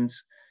 And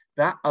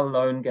that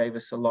alone gave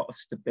us a lot of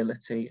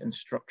stability and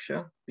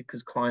structure,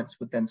 because clients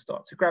would then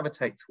start to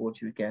gravitate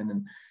towards you again.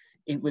 And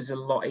it was a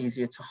lot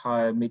easier to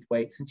hire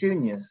mid-weights and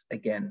juniors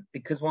again,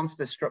 because once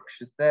the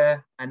structure's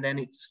there, and then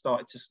it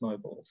started to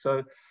snowball.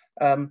 So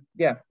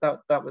yeah,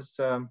 that was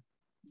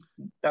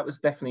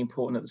definitely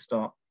important at the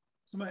start.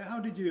 So mate, how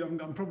did you,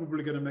 I'm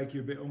probably going to make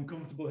you a bit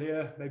uncomfortable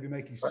here, maybe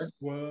make you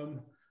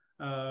squirm.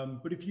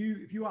 But if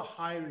you are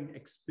hiring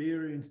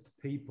experienced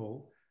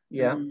people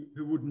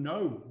who would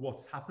know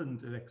what's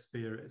happened at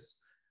Experis,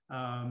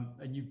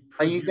 and you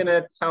are you going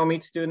to tell me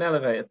to do an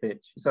elevator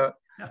pitch? So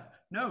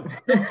no,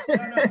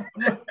 I'm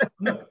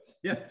not.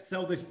 Yeah,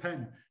 sell this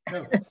pen.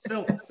 No,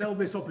 sell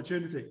this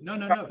opportunity. No.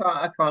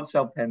 I can't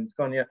sell pens.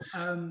 Go on, yeah.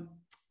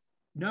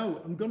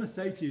 No, I'm going to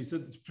say to you, so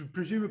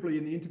presumably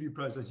in the interview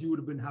process, you would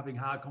have been having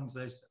hard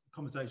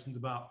conversations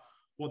about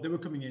what they were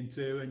coming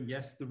into. And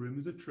yes, the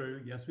rumors are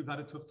true. Yes, we've had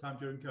a tough time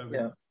during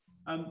COVID.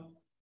 Yeah.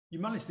 You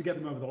managed to get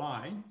them over the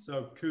line,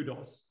 so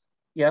kudos.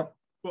 Yeah.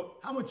 But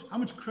how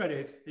much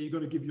credit are you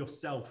going to give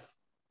yourself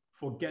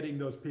for getting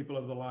those people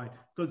over the line?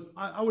 Because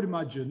I would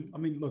imagine, I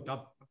mean, look,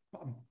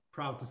 I'm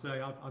proud to say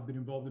I've been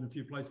involved in a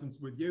few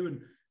placements with you, and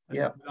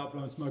without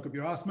blowing smoke up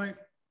your ass, mate,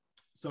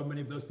 so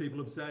many of those people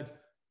have said,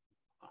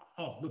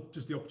 oh, look,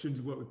 just the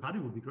opportunity to work with Paddy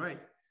would be great.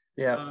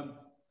 Yeah.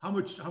 How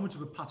much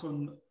of a pat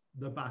on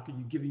the back are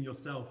you giving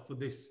yourself for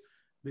this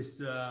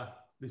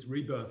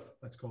rebirth,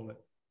 let's call it?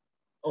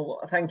 Oh,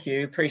 thank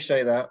you.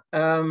 Appreciate that.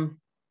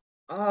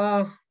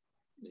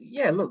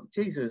 Yeah, look,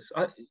 Jesus,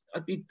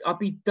 I'd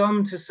be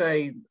dumb to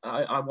say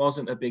I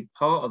wasn't a big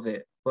part of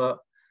it, but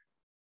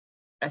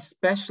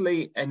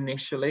especially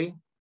initially,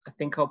 I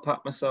think I'll pat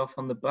myself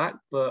on the back,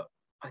 but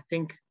I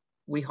think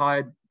we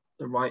hired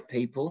the right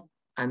people.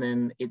 And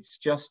then it's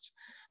just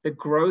the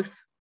growth.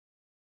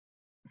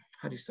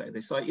 How do you say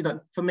this? Like, you know,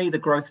 for me, the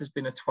growth has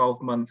been a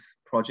 12-month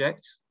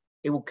project.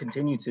 It will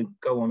continue to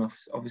go on,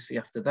 obviously,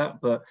 after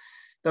that. But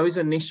those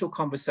initial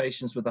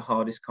conversations were the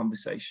hardest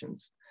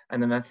conversations.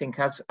 And then I think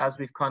as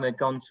we've kind of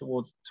gone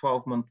towards the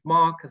 12-month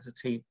mark, as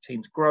the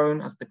team's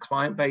grown, as the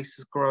client base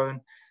has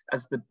grown,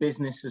 as the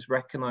business has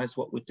recognized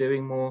what we're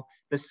doing more,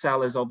 the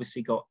sell has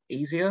obviously got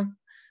easier.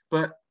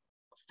 But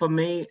for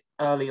me,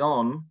 early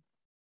on,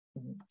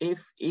 if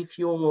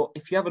you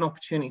have an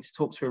opportunity to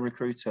talk to a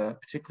recruiter,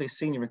 particularly a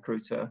senior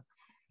recruiter,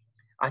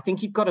 I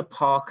think you've got to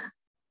park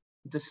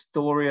the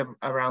story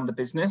around the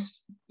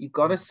business. You've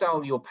got to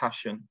sell your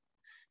passion,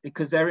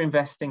 because they're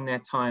investing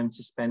their time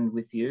to spend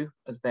with you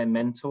as their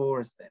mentor,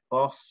 as their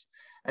boss,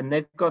 and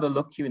they've got to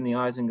look you in the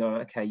eyes and go,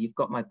 okay, you've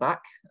got my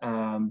back.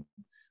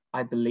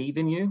 I believe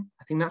in you.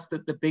 I think that's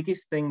the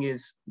biggest thing,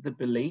 is the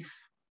belief.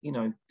 You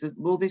know,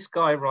 will this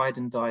guy ride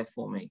and die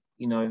for me?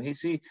 You know,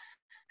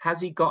 has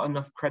he got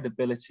enough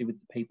credibility with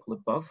the people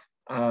above?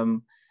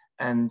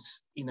 And,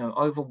 you know,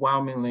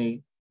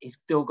 overwhelmingly, he's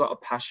still got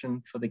a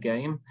passion for the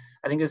game.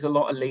 I think there's a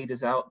lot of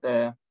leaders out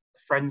there,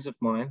 friends of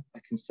mine, I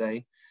can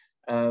say,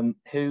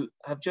 who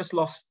have just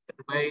lost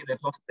their way, they've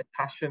lost their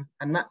passion,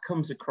 and that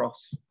comes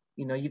across.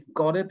 You know, you've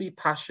got to be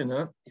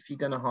passionate if you're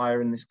going to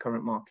hire in this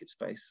current market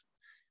space.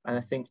 And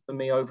I think for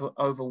me,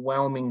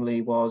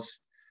 overwhelmingly was,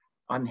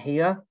 I'm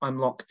here, I'm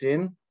locked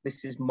in,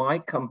 this is my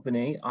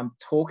company, I'm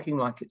talking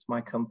like it's my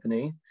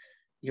company.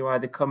 You're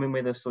either coming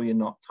with us or you're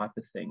not, type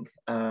of thing.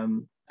 You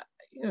know,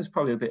 there's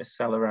probably a bit of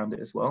sell around it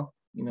as well.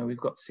 You know, we've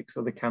got 6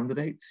 other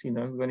candidates, you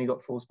know, we've only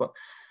got 4 spots.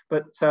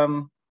 But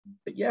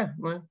yeah,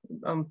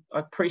 I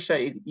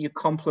appreciate your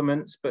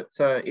compliments, but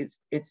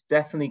it's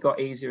definitely got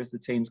easier as the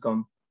team's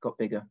got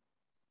bigger.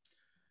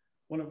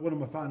 One of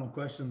my final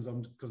questions,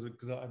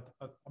 because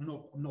I'm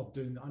not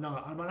doing. I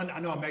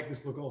know I make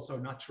this look all so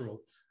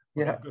natural.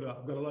 Yeah. I've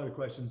got a load of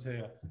questions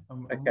here,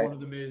 and Okay. one of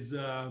them is,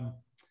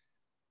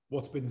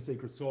 what's been the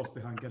secret sauce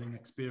behind getting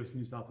Experis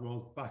New South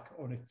Wales back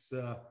on its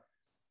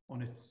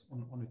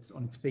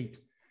feet?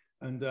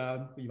 And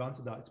you've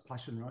answered that. It's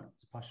passion, right?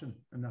 It's passion,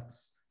 and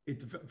that's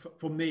it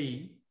for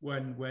me.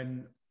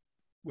 When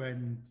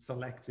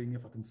selecting,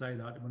 if I can say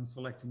that, when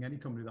selecting any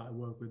company that I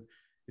work with,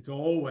 it's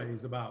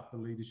always about the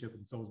leadership,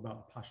 and it's always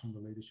about the passion of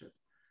the leadership,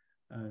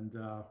 and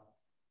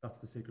that's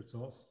the secret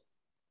sauce.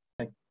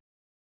 Okay.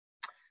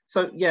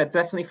 So yeah,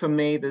 definitely for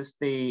me, there's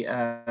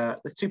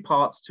 2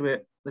 parts to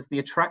it. There's the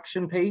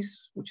attraction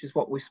piece, which is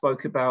what we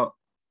spoke about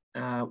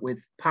with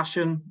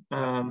passion.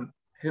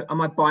 Who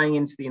am I buying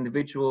into the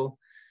individual?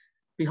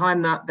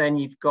 Behind that, then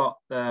you've got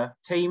the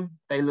team.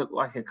 They look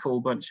like a cool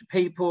bunch of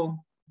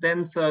people.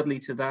 Then thirdly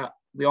to that,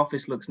 the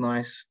office looks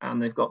nice and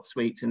they've got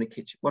suites in the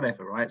kitchen,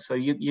 whatever, right? So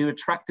you're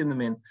attracting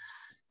them in.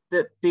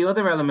 The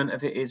other element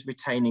of it is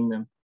retaining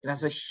them.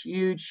 That's a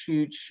huge,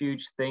 huge,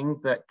 huge thing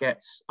that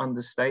gets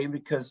understated,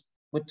 because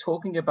we're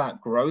talking about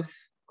growth.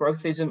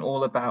 Growth isn't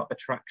all about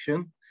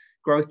attraction.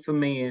 Growth for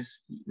me is,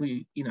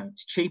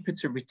 it's cheaper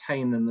to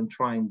retain them than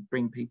try and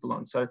bring people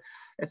on. So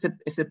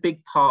it's a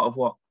big part of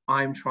what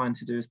I'm trying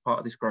to do as part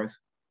of this growth.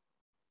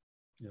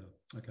 Yeah.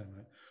 Okay,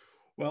 mate.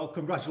 Well,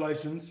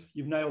 congratulations.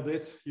 You've nailed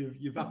it.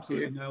 You've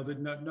absolutely nailed it.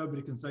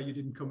 Nobody can say you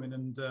didn't come in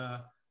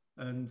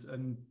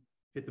and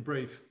hit the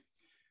brief.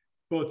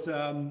 But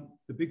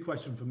the big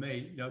question for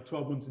me,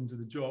 12 months into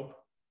the job,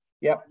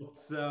 yeah,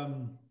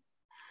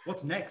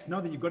 what's next?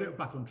 Now that you've got it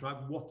back on track,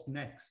 what's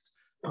next?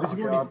 Because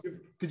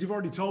you've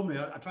already told me.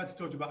 I tried to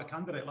talk to you about a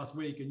candidate last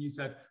week, and you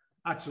said,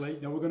 actually,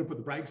 we're going to put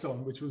the brakes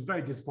on, which was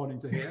very disappointing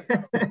to hear.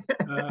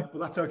 But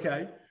that's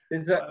okay.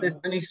 There's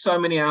only so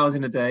many hours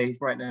in a day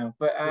right now.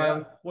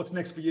 But what's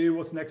next for you?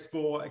 What's next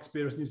for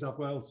Experis New South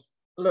Wales?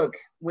 Look,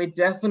 we're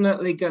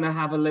definitely going to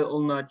have a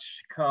little nudge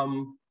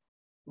come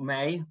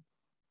May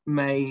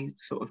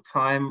sort of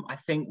time. I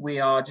think we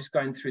are just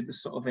going through the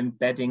sort of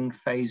embedding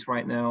phase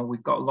right now.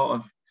 We've got a lot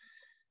of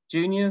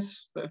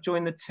juniors that have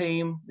joined the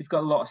team. We've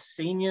got a lot of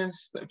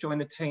seniors that have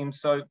joined the team.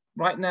 So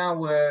right now,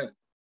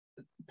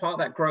 part of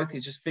that growth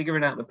is just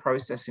figuring out the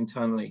process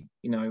internally.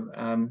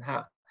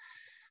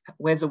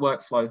 Where's the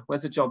workflow?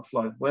 Where's the job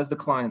flow? Where's the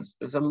clients?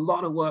 There's a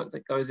lot of work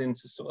that goes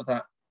into sort of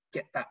that,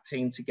 get that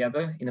team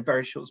together in a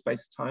very short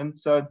space of time.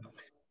 So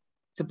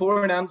it's a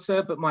boring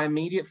answer, but my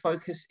immediate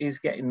focus is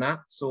getting that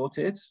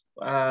sorted.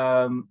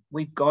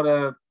 We've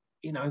got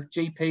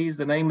GP is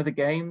the name of the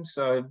game.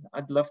 So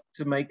I'd love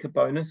to make a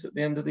bonus at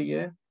the end of the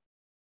year.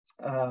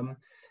 And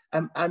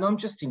I'm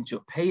just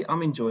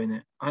I'm enjoying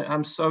it.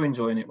 I'm so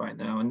enjoying it right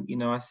now. And,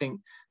 I think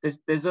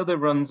there's other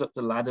runs up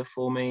the ladder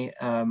for me.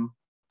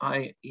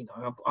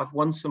 I've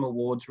won some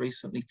awards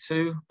recently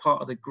too,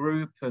 part of the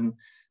group, and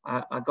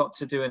I got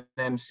to do an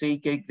MC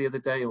gig the other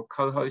day, or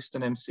co-host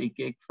an MC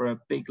gig for a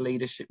big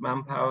leadership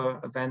manpower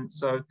event.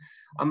 So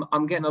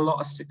I'm getting a lot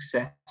of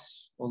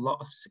successes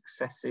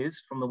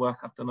from the work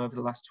I've done over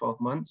the last 12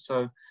 months.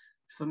 So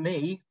for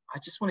me, I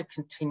just want to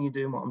continue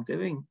doing what I'm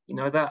doing.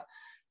 That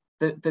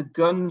the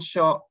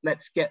gunshot,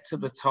 let's get to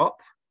the top.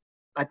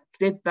 I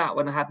did that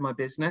when I had my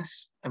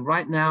business, and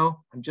right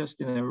now I'm just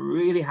in a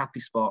really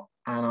happy spot,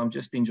 and I'm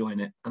just enjoying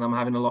it, and I'm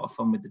having a lot of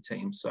fun with the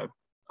team. So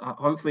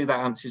hopefully that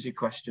answers your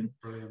question.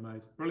 Brilliant,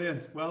 mate.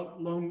 Brilliant. Well,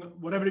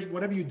 whatever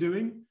you're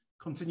doing,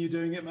 continue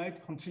doing it,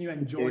 mate. Continue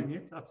enjoying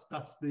it. That's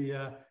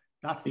the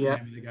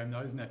name of the game,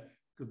 though, isn't it?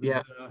 Because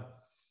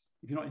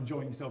if you're not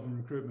enjoying yourself in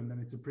recruitment, then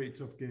it's a pretty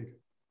tough gig.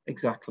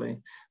 Exactly.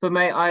 But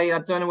mate, I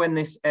don't know when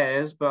this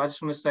airs, but I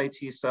just want to say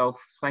to yourself,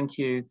 thank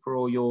you for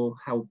all your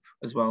help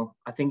as well.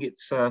 I think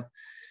it's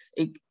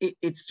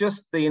it's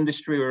just the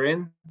industry we're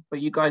in, but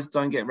you guys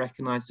don't get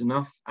recognized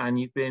enough, and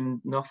you've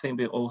been nothing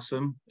but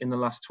awesome in the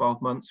last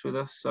 12 months with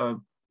us.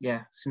 So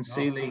yeah,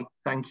 sincerely,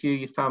 thank you.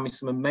 You found me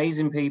some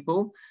amazing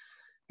people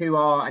who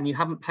are, and you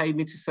haven't paid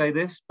me to say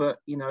this, but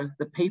you know,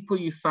 the people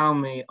you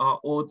found me are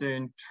all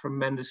doing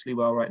tremendously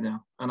well right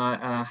now. And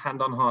I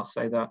hand on heart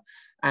say that.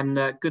 And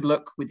good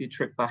luck with your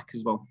trip back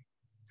as well.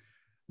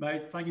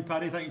 Mate, thank you,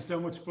 Paddy. Thank you so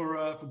much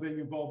for being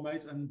involved,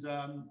 mate. And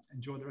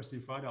enjoy the rest of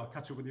your Friday. I'll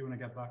catch up with you when I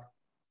get back.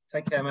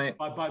 Take care, mate.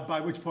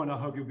 By which point I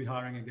hope you'll be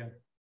hiring again.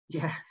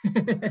 Yeah.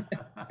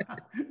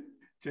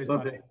 Cheers,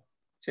 Paddy.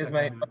 Cheers,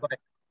 mate. Bye-bye.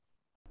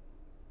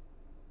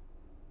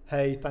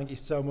 Hey, thank you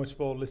so much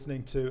for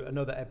listening to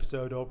another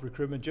episode of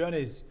Recruitment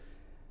Journeys.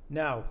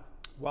 Now,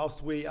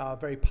 whilst we are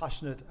very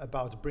passionate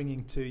about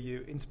bringing to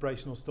you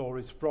inspirational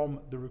stories from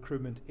the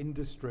recruitment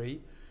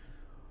industry,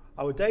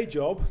 our day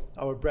job,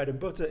 our bread and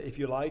butter, if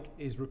you like,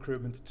 is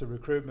recruitment to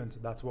recruitment.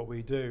 That's what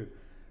we do.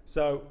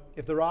 So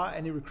if there are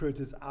any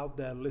recruiters out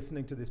there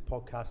listening to this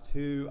podcast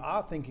who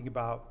are thinking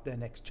about their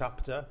next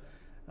chapter,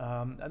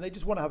 and they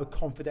just want to have a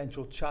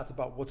confidential chat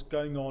about what's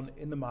going on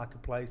in the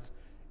marketplace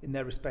in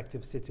their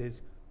respective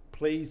cities,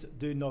 please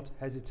do not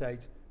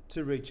hesitate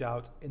to reach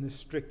out in the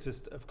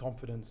strictest of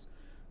confidence.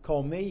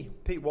 Call me,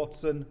 Pete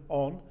Watson,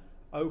 on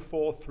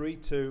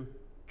 0432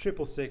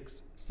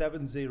 666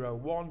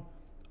 701,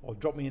 or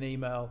drop me an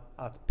email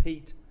at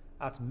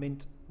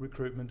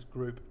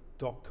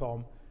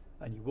pete@mintrecruitmentgroup.com,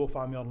 and you will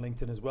find me on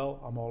LinkedIn as well.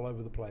 I'm all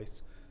over the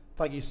place.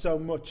 Thank you so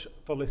much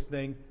for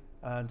listening,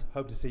 and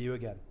hope to see you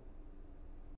again.